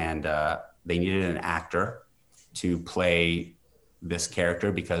that. And they needed an actor to play this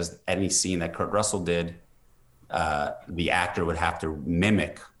character because any scene that Kurt Russell did, the actor would have to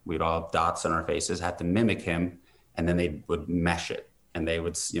mimic. We'd all have dots on our faces, had to mimic him, and then they would mesh it. And they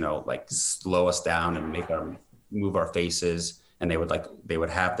would, like slow us down and move our faces. And they would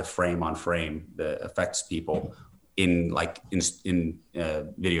have the frame on frame, the effects people in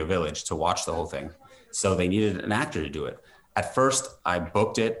Video Village to watch the whole thing. So they needed an actor to do it. At first I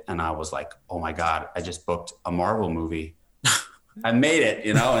booked it and I was like, oh my God, I just booked a Marvel movie. I made it,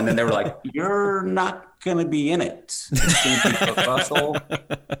 and then they were like, you're not going to be in it. It's going to be Kurt Russell.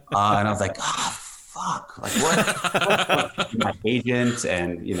 And I was like, fuck, like what? My agent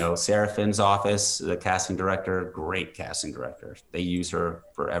and, Sarah Finn's office, the casting director, great casting director. They use her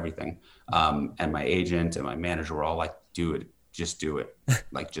for everything. And my agent and my manager were all like, do it, just do it.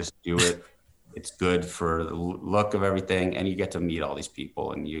 Like, just do it. It's good for the look of everything. And you get to meet all these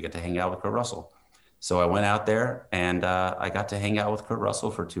people and you get to hang out with Kurt Russell. So I went out there and I got to hang out with Kurt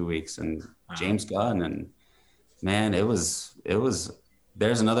Russell for 2 weeks and James Gunn. And man, it was,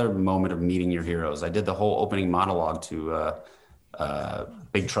 there's another moment of meeting your heroes. I did the whole opening monologue to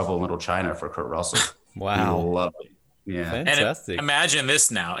Big Trouble in Little China for Kurt Russell. Wow. I loved it. Yeah. Fantastic. And imagine this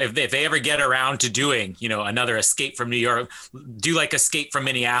now. If they ever get around to doing, another Escape from New York, do like Escape from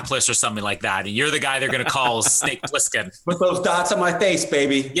Minneapolis or something like that. And you're the guy they're going to call Snake Plissken. Put those dots on my face,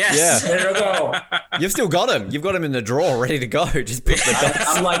 baby. Yes. Yeah. There you go. You've still got him. You've got him in the drawer ready to go. Just put the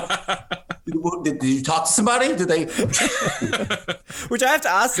dots. I'm like, did you talk to somebody? Did they? Which I have to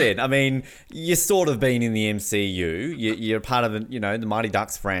ask then. I mean, you're sort of been in the MCU. You're part of the Mighty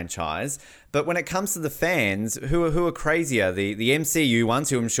Ducks franchise. But when it comes to the fans, who are crazier? The MCU ones,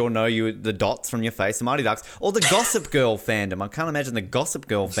 who I'm sure know you, the dots from your face, the Mighty Ducks, or the Gossip Girl fandom? I can't imagine the Gossip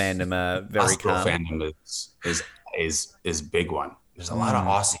Girl fandom very Gossip Girl calm. fandom is big one. There's a lot of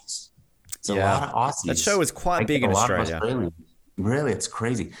Aussies. A lot of Aussies. That show is quite big in Australia. Really, it's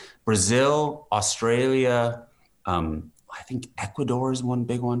crazy. Brazil, Australia, I think Ecuador is one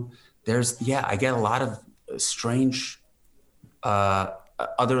big one. I get a lot of strange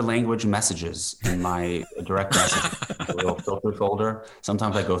other language messages in my direct message, a little filter folder.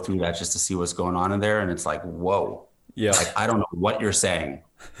 Sometimes I go through that just to see what's going on in there, and it's like, whoa. Yeah. Like, I don't know what you're saying.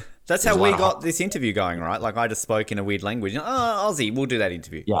 That's how we got this interview going, right? Like, I just spoke in a weird language. Oh, Aussie, we'll do that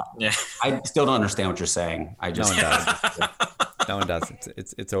interview. Yeah. I still don't understand what you're saying. I just no one does. No one does.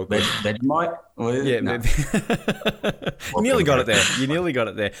 It's all good. You nearly got it there. You nearly got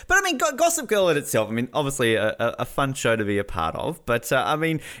it there. But I mean, Gossip Girl in itself, I mean, obviously a fun show to be a part of. But I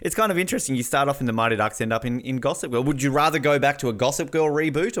mean, it's kind of interesting. You start off in the Mighty Ducks, end up in Gossip Girl. Would you rather go back to a Gossip Girl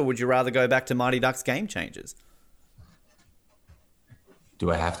reboot, or would you rather go back to Mighty Ducks Game Changers? Do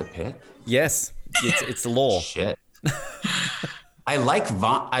I have to pick? Yes, it's the law. Shit. I like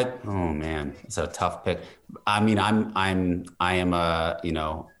oh man, it's a tough pick. I mean, I am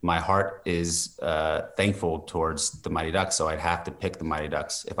my heart is thankful towards the Mighty Ducks, so I'd have to pick the Mighty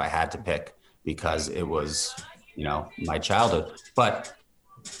Ducks if I had to pick, because it was, my childhood. But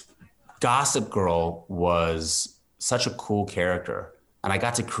Gossip Girl was such a cool character, and I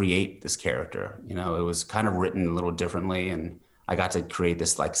got to create this character. It was kind of written a little differently, and I got to create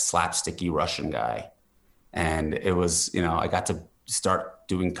this like slapsticky Russian guy. And it was, I got to start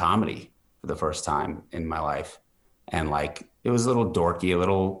doing comedy for the first time in my life. And like, it was a little dorky,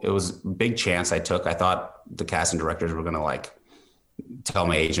 it was a big chance I took. I thought the casting directors were going to like tell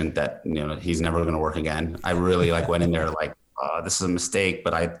my agent that, he's never going to work again. I really like went in there like, this is a mistake,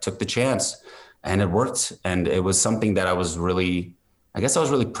 but I took the chance and it worked. And it was something that I was really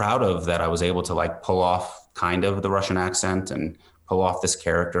proud of, that I was able to like pull off kind of the Russian accent and pull off this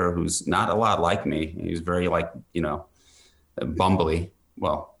character who's not a lot like me. He's very like, bumbly.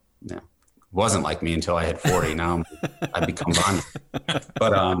 Well, yeah, wasn't like me until I hit 40. Now I've become Bonnie.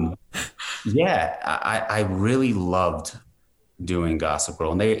 But I really loved doing Gossip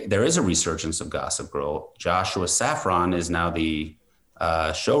Girl. And there is a resurgence of Gossip Girl. Joshua Safran is now the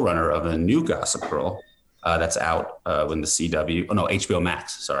showrunner of a new Gossip Girl that's out when the HBO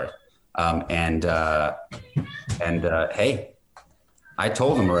Max, sorry. Hey, I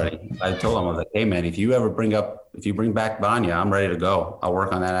told him already. I was like, hey man, if you bring back Vanya, I'm ready to go. I'll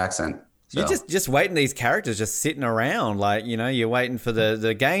work on that accent. So. You're just waiting, these characters just sitting around, like, you know, you're waiting for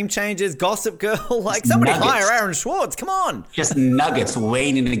the Game Changers, Gossip Girl, like somebody nuggets. hire Aaron Schwartz, come on. Just nuggets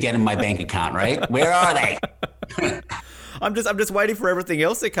waiting to get in my bank account, right? Where are they? I'm just waiting for everything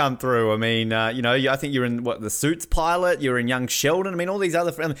else to come through. I mean, you know, I think you're in the Suits pilot. You're in Young Sheldon. I mean, all these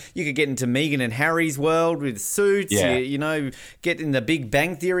other. You could get into Megan and Harry's world with Suits. Yeah. You know, get in the Big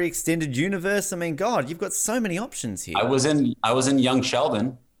Bang Theory extended universe. I mean, God, you've got so many options here. I was in Young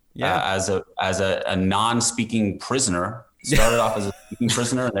Sheldon. Yeah. As a non-speaking prisoner. Started off as a speaking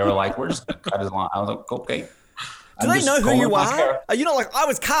prisoner, and they were like, "We're just gonna cut his line." I was like, "Okay." Do they know who you are? Are you not like, I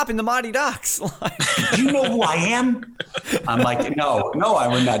was Karp in the Mighty Ducks? Like, do you know who I am? I'm like, no, I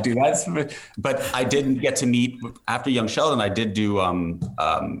would not do that. But I didn't get to meet after Young Sheldon. I did do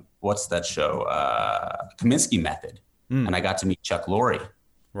what's that show? Kaminsky Method, and I got to meet Chuck Lorre.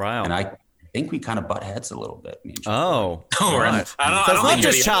 Wow. And I think we kind of butt heads a little bit. Me and Chuck right. So it's not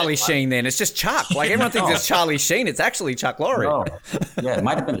just Charlie Sheen then, it's just Chuck. Like everyone thinks it's Charlie Sheen, it's actually Chuck Lorre. No. Yeah, it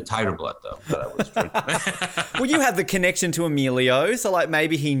might have been a tighter blood though. That I was drinking. Well, you have the connection to Emilio, so like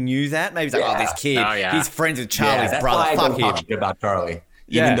maybe he knew that. Maybe he's like, this kid, he's friends with Charlie's brother. Fuck him. I don't talk about Charlie.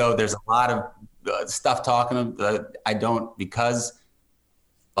 Even though there's a lot of stuff talking, I don't, because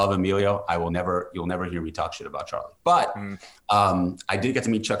of Emilio, you'll never hear me talk shit about Charlie. But I did get to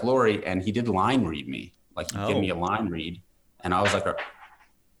meet Chuck Lorre, and he did line read me. Like, he'd give me a line read, and I was like,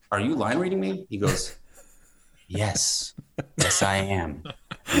 are you line reading me? He goes, yes, I am.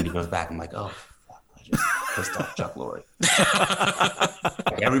 And he goes back, I'm like, oh, fuck, I just pissed off Chuck Lorre.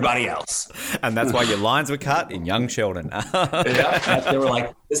 Like everybody else. And that's why your lines were cut in Young Sheldon. They were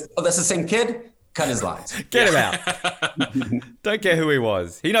like, that's the same kid? Cut his lines. Get him out. Don't care who he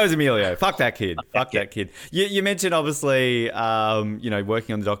was. He knows Emilio. Fuck that kid. Fuck that kid. You mentioned, obviously, you know,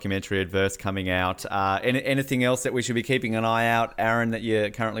 working on the documentary Adverse coming out. Anything else that we should be keeping an eye out, Aaron, that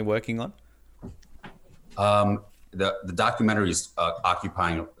you're currently working on? The documentary is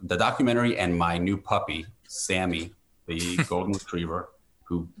occupying the documentary, and my new puppy, Sammy, the golden retriever,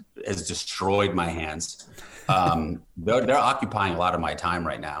 who has destroyed my hands. They're occupying a lot of my time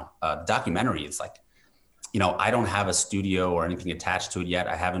right now. Documentary, it's like, you know, I don't have a studio or anything attached to it yet.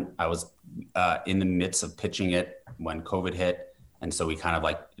 I was in the midst of pitching it when COVID hit. And so we kind of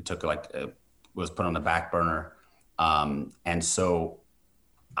was put on the back burner. And so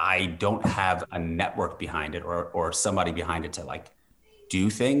I don't have a network behind it or somebody behind it to like do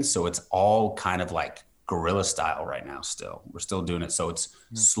things. So it's all kind of like guerrilla style right now still. We're still doing it. So it's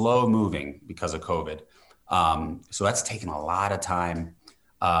slow moving because of COVID. So that's taken a lot of time.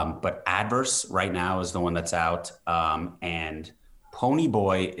 But Adverse right now is the one that's out. And Pony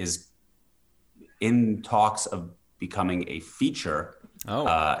Boy is in talks of becoming a feature.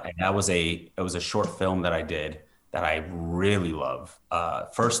 And it was a short film that I did that I really love.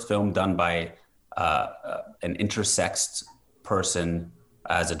 First film done by an intersexed person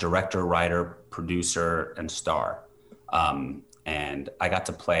as a director, writer, producer, and star. And I got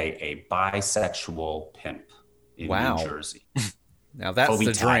to play a bisexual pimp in New Jersey. Now that's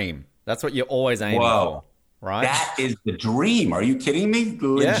the dream. That's what you're always aiming for, right? That is the dream. Are you kidding me?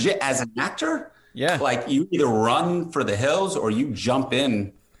 Legit, as an actor? Yeah. Like you either run for the hills or you jump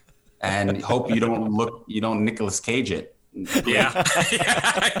in and hope you don't Nicolas Cage it. Yeah.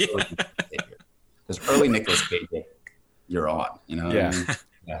 Because early Nicolas Cage, you're on, you know what I mean?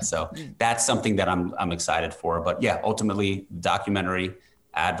 Yeah, so that's something that I'm excited for. But yeah, ultimately, documentary,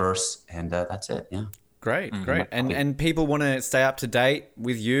 Adverse, and that's it. Yeah. Great. And people want to stay up to date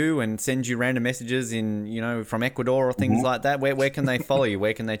with you and send you random messages from Ecuador or things like that. Where can they follow you?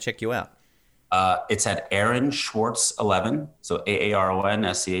 Where can they check you out? It's at Aaron Schwartz 11. So AARON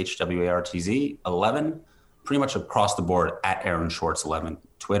SCHWARTZ 11. Pretty much across the board at Aaron Schwartz 11.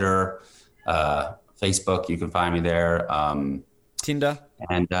 Twitter, Facebook, you can find me there. Tinder.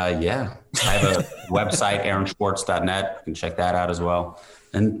 And I have a website, aaronschwartz.net. You can check that out as well.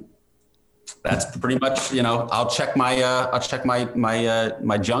 And that's pretty much, I'll check my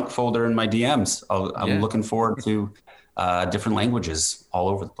junk folder in my DMs. I'm looking forward to different languages all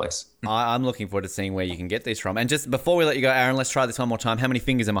over the place. I'm looking forward to seeing where you can get these from. And just before we let you go, Aaron, let's try this one more time. How many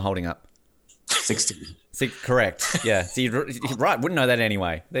fingers am I holding up? 16. Correct. Yeah. So you're right. Wouldn't know that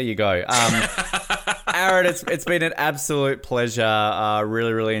anyway. There you go. Aaron, it's been an absolute pleasure.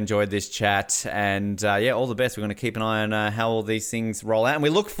 Really, really enjoyed this chat. And all the best. We're going to keep an eye on how all these things roll out. And we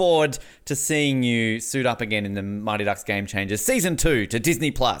look forward to seeing you suit up again in the Mighty Ducks Game Changers Season 2 to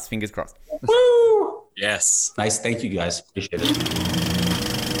Disney+. Fingers crossed. Woo! Yes. Nice. Thank you, guys. Appreciate it.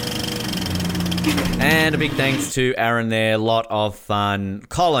 And a big thanks to Aaron there. Lot of fun.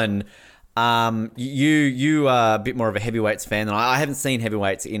 Colin, you are a bit more of a heavyweights fan than I haven't seen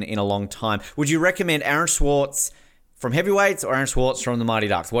heavyweights in a long time. Would you recommend Aaron Schwartz from heavyweights or Aaron Schwartz from the Mighty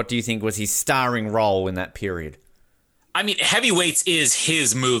Ducks? What do you think was his starring role in that period? I mean, Heavyweights is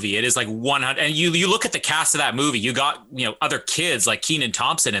his movie. It is like 100. And you look at the cast of that movie, you got, other kids like Kenan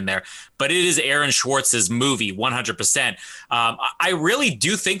Thompson in there, but it is Aaron Schwartz's movie 100%. I really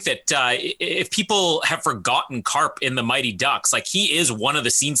do think that if people have forgotten Karp in the Mighty Ducks, like he is one of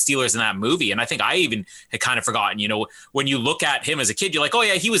the scene stealers in that movie. And I think I even had kind of forgotten, when you look at him as a kid, you're like, oh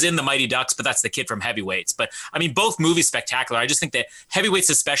yeah, he was in the Mighty Ducks, but that's the kid from Heavyweights. But I mean, both movies spectacular. I just think that Heavyweights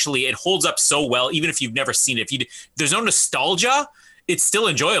especially, it holds up so well, even if you've never seen it. There's no nostalgia, it's still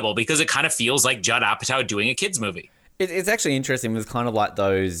enjoyable because it kind of feels like Judd Apatow doing a kids movie. It's actually interesting. It's kind of like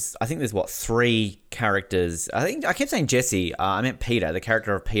those, I think there's 3 characters. I kept saying Jesse. I meant Peter, the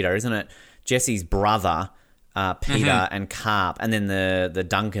character of Peter, isn't it? Jesse's brother, Peter and Karp, and then the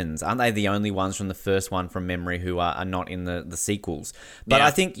Duncans. Aren't they the only ones from the first one from memory who are not in the sequels? But yeah. I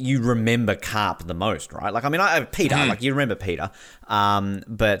think you remember Karp the most, right? Like, I mean, Peter, like you remember Peter.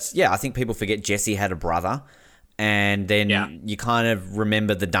 But yeah, I think people forget Jesse had a brother. And then you kind of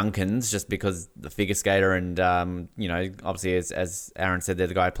remember the Duncans just because the figure skater and, obviously as Aaron said there,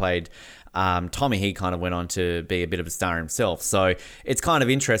 the guy who played Tommy, he kind of went on to be a bit of a star himself. So it's kind of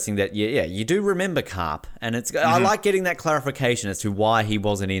interesting that, you do remember Karp. And I like getting that clarification as to why he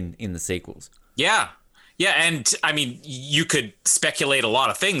wasn't in the sequels. Yeah. Yeah, and I mean, you could speculate a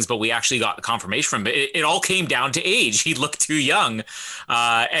lot of things, but we actually got confirmation from it. It all came down to age. He looked too young.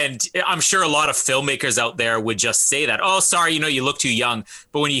 And I'm sure a lot of filmmakers out there would just say that, oh, sorry, you look too young.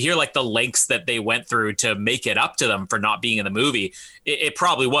 But when you hear like the lengths that they went through to make it up to them for not being in the movie, it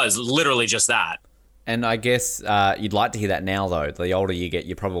probably was literally just that. And I guess you'd like to hear that now, though. The older you get,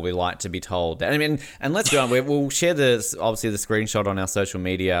 you probably like to be told that. I mean, and let's be honest, we'll share the screenshot on our social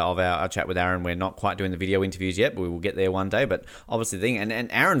media of our chat with Aaron. We're not quite doing the video interviews yet, but we will get there one day. But obviously,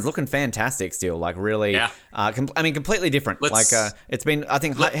 and Aaron's looking fantastic still, like really. Yeah. Completely different. It's been, I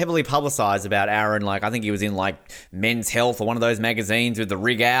think, heavily publicized about Aaron. Like, I think he was in like Men's Health or one of those magazines with the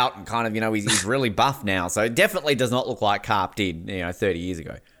rig out, and kind of, he's really buff now. So it definitely does not look like Karp did, 30 years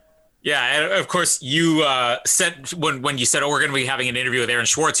ago. Yeah, and of course you said when you said, oh, we're going to be having an interview with Aaron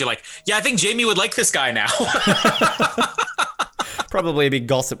Schwartz, you're like, yeah, I think Jamie would like this guy now. Probably a big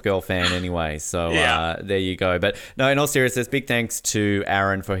Gossip Girl fan anyway, so there you go. But no, in all seriousness, big thanks to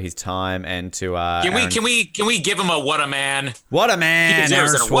Aaron for his time and to Can we give him a what a man? What a man! He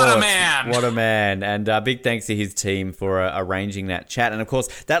deserves it. What a man! What a man! And big thanks to his team for arranging that chat. And of course,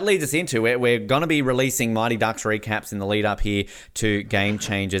 that leads us into it. We're going to be releasing Mighty Ducks recaps in the lead up here to Game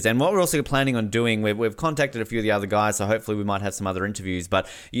Changers. And what we're also planning on doing, we've contacted a few of the other guys, so hopefully we might have some other interviews. But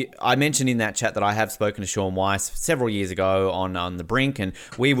I mentioned in that chat that I have spoken to Sean Weiss several years ago on the Brink, and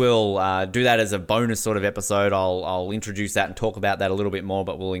we will do that as a bonus sort of episode. I'll introduce that and talk about that a little bit more,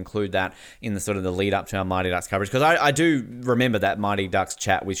 but we'll include that in the sort of the lead up to our Mighty Ducks coverage, because I do remember that Mighty Ducks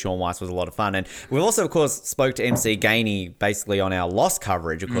chat with Sean Weiss was a lot of fun. And we also, of course, spoke to MC Gainey basically on our Lost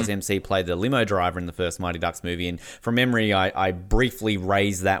coverage. Of course, MC played the limo driver in the first Mighty Ducks movie, and from memory, I briefly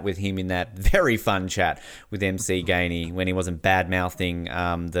raised that with him in that very fun chat with MC Gainey when he wasn't bad-mouthing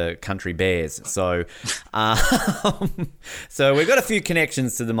the Country Bears. So, so we've got a few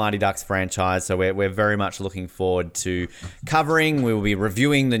connections to the Mighty Ducks franchise, so we're very much looking forward to covering. We will be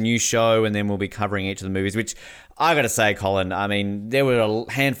reviewing the new show, and then we'll be covering each of the movies, which I got to say, Colin, I mean, there were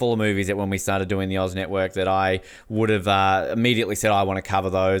a handful of movies that when we started doing the Oz Network that I would have immediately said I want to cover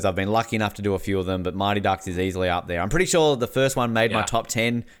those. I've been lucky enough to do a few of them, but Mighty Ducks is easily up there. I'm pretty sure the first one made my top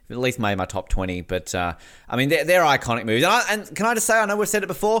 10, at least made my top 20, but I mean, they're iconic movies. And can I just say, I know we've said it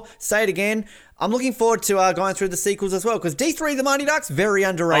before, say it again, I'm looking forward to going through the sequels as well, because D3, The Mighty Ducks, very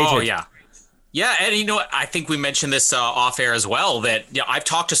underrated. Oh, yeah. Yeah, and I think we mentioned this off air as well, that I've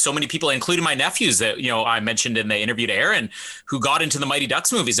talked to so many people, including my nephews that I mentioned in the interview to Aaron, who got into the Mighty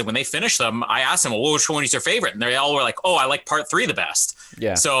Ducks movies, and when they finished them, I asked them, well, which one is your favorite? And they all were like, oh, I like part 3 the best.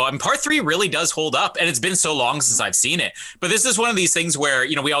 Yeah. So part 3 really does hold up, and it's been so long since I've seen it. But this is one of these things where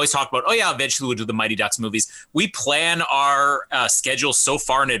we always talk about, oh yeah, eventually we'll do the Mighty Ducks movies. We plan our schedule so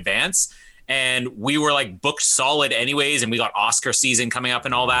far in advance. And we were like booked solid anyways, and we got Oscar season coming up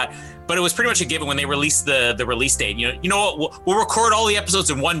and all that. But it was pretty much a given when they released the release date. You know what? We'll record all the episodes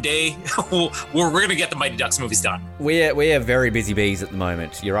in one day. we're going to get the Mighty Ducks movies done. We are very busy bees at the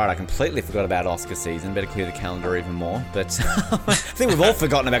moment. You're right. I completely forgot about Oscar season. Better clear the calendar even more. But I think we've all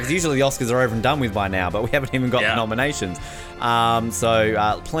forgotten about it, because usually the Oscars are over and done with by now, but we haven't even got the nominations.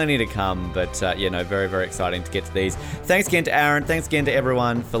 So plenty to come. But very, very exciting to get to these. Thanks again to Aaron. Thanks again to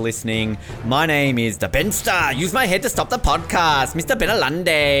everyone for listening. My name is the Benster. Use my head to stop the podcast, Mr.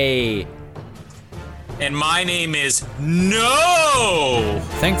 Benalande. And my name is No!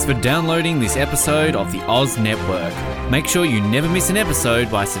 Thanks for downloading this episode of the Oz Network. Make sure you never miss an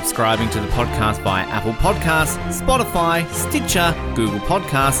episode by subscribing to the podcast via Apple Podcasts, Spotify, Stitcher, Google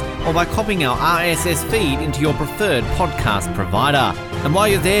Podcasts, or by copying our RSS feed into your preferred podcast provider. And while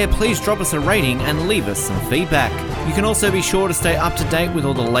you're there, please drop us a rating and leave us some feedback. You can also be sure to stay up to date with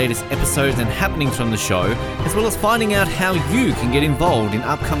all the latest episodes and happenings from the show, as well as finding out how you can get involved in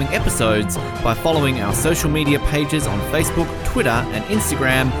upcoming episodes by following our social media pages on Facebook, Twitter, and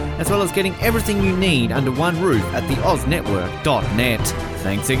Instagram, as well as getting everything you need under one roof at theoznetwork.net.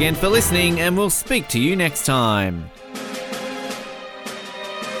 Thanks again for listening, and we'll speak to you next time.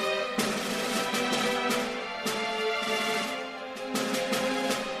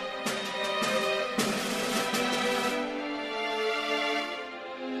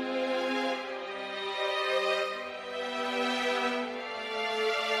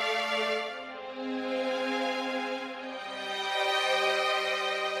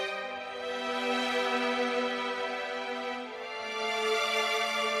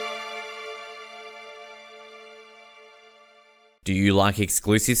 Do you like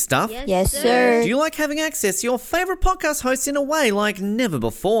exclusive stuff? Yes, sir. Do you like having access to your favourite podcast hosts in a way like never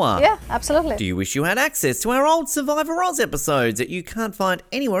before? Yeah, absolutely. Do you wish you had access to our old Survivor Oz episodes that you can't find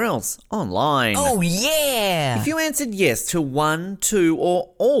anywhere else online? Oh, yeah! If you answered yes to one, two,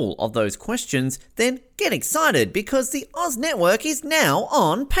 or all of those questions, then get excited because the Oz Network is now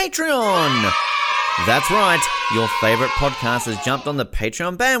on Patreon. That's right, your favourite podcast has jumped on the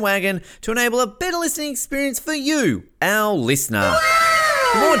Patreon bandwagon to enable a better listening experience for you, our listener.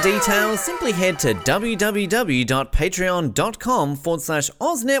 For more details, simply head to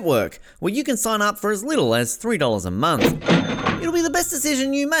www.patreon.com/OzNetwork, where you can sign up for as little as $3 a month. It'll be the best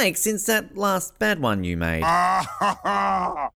decision you make since that last bad one you made.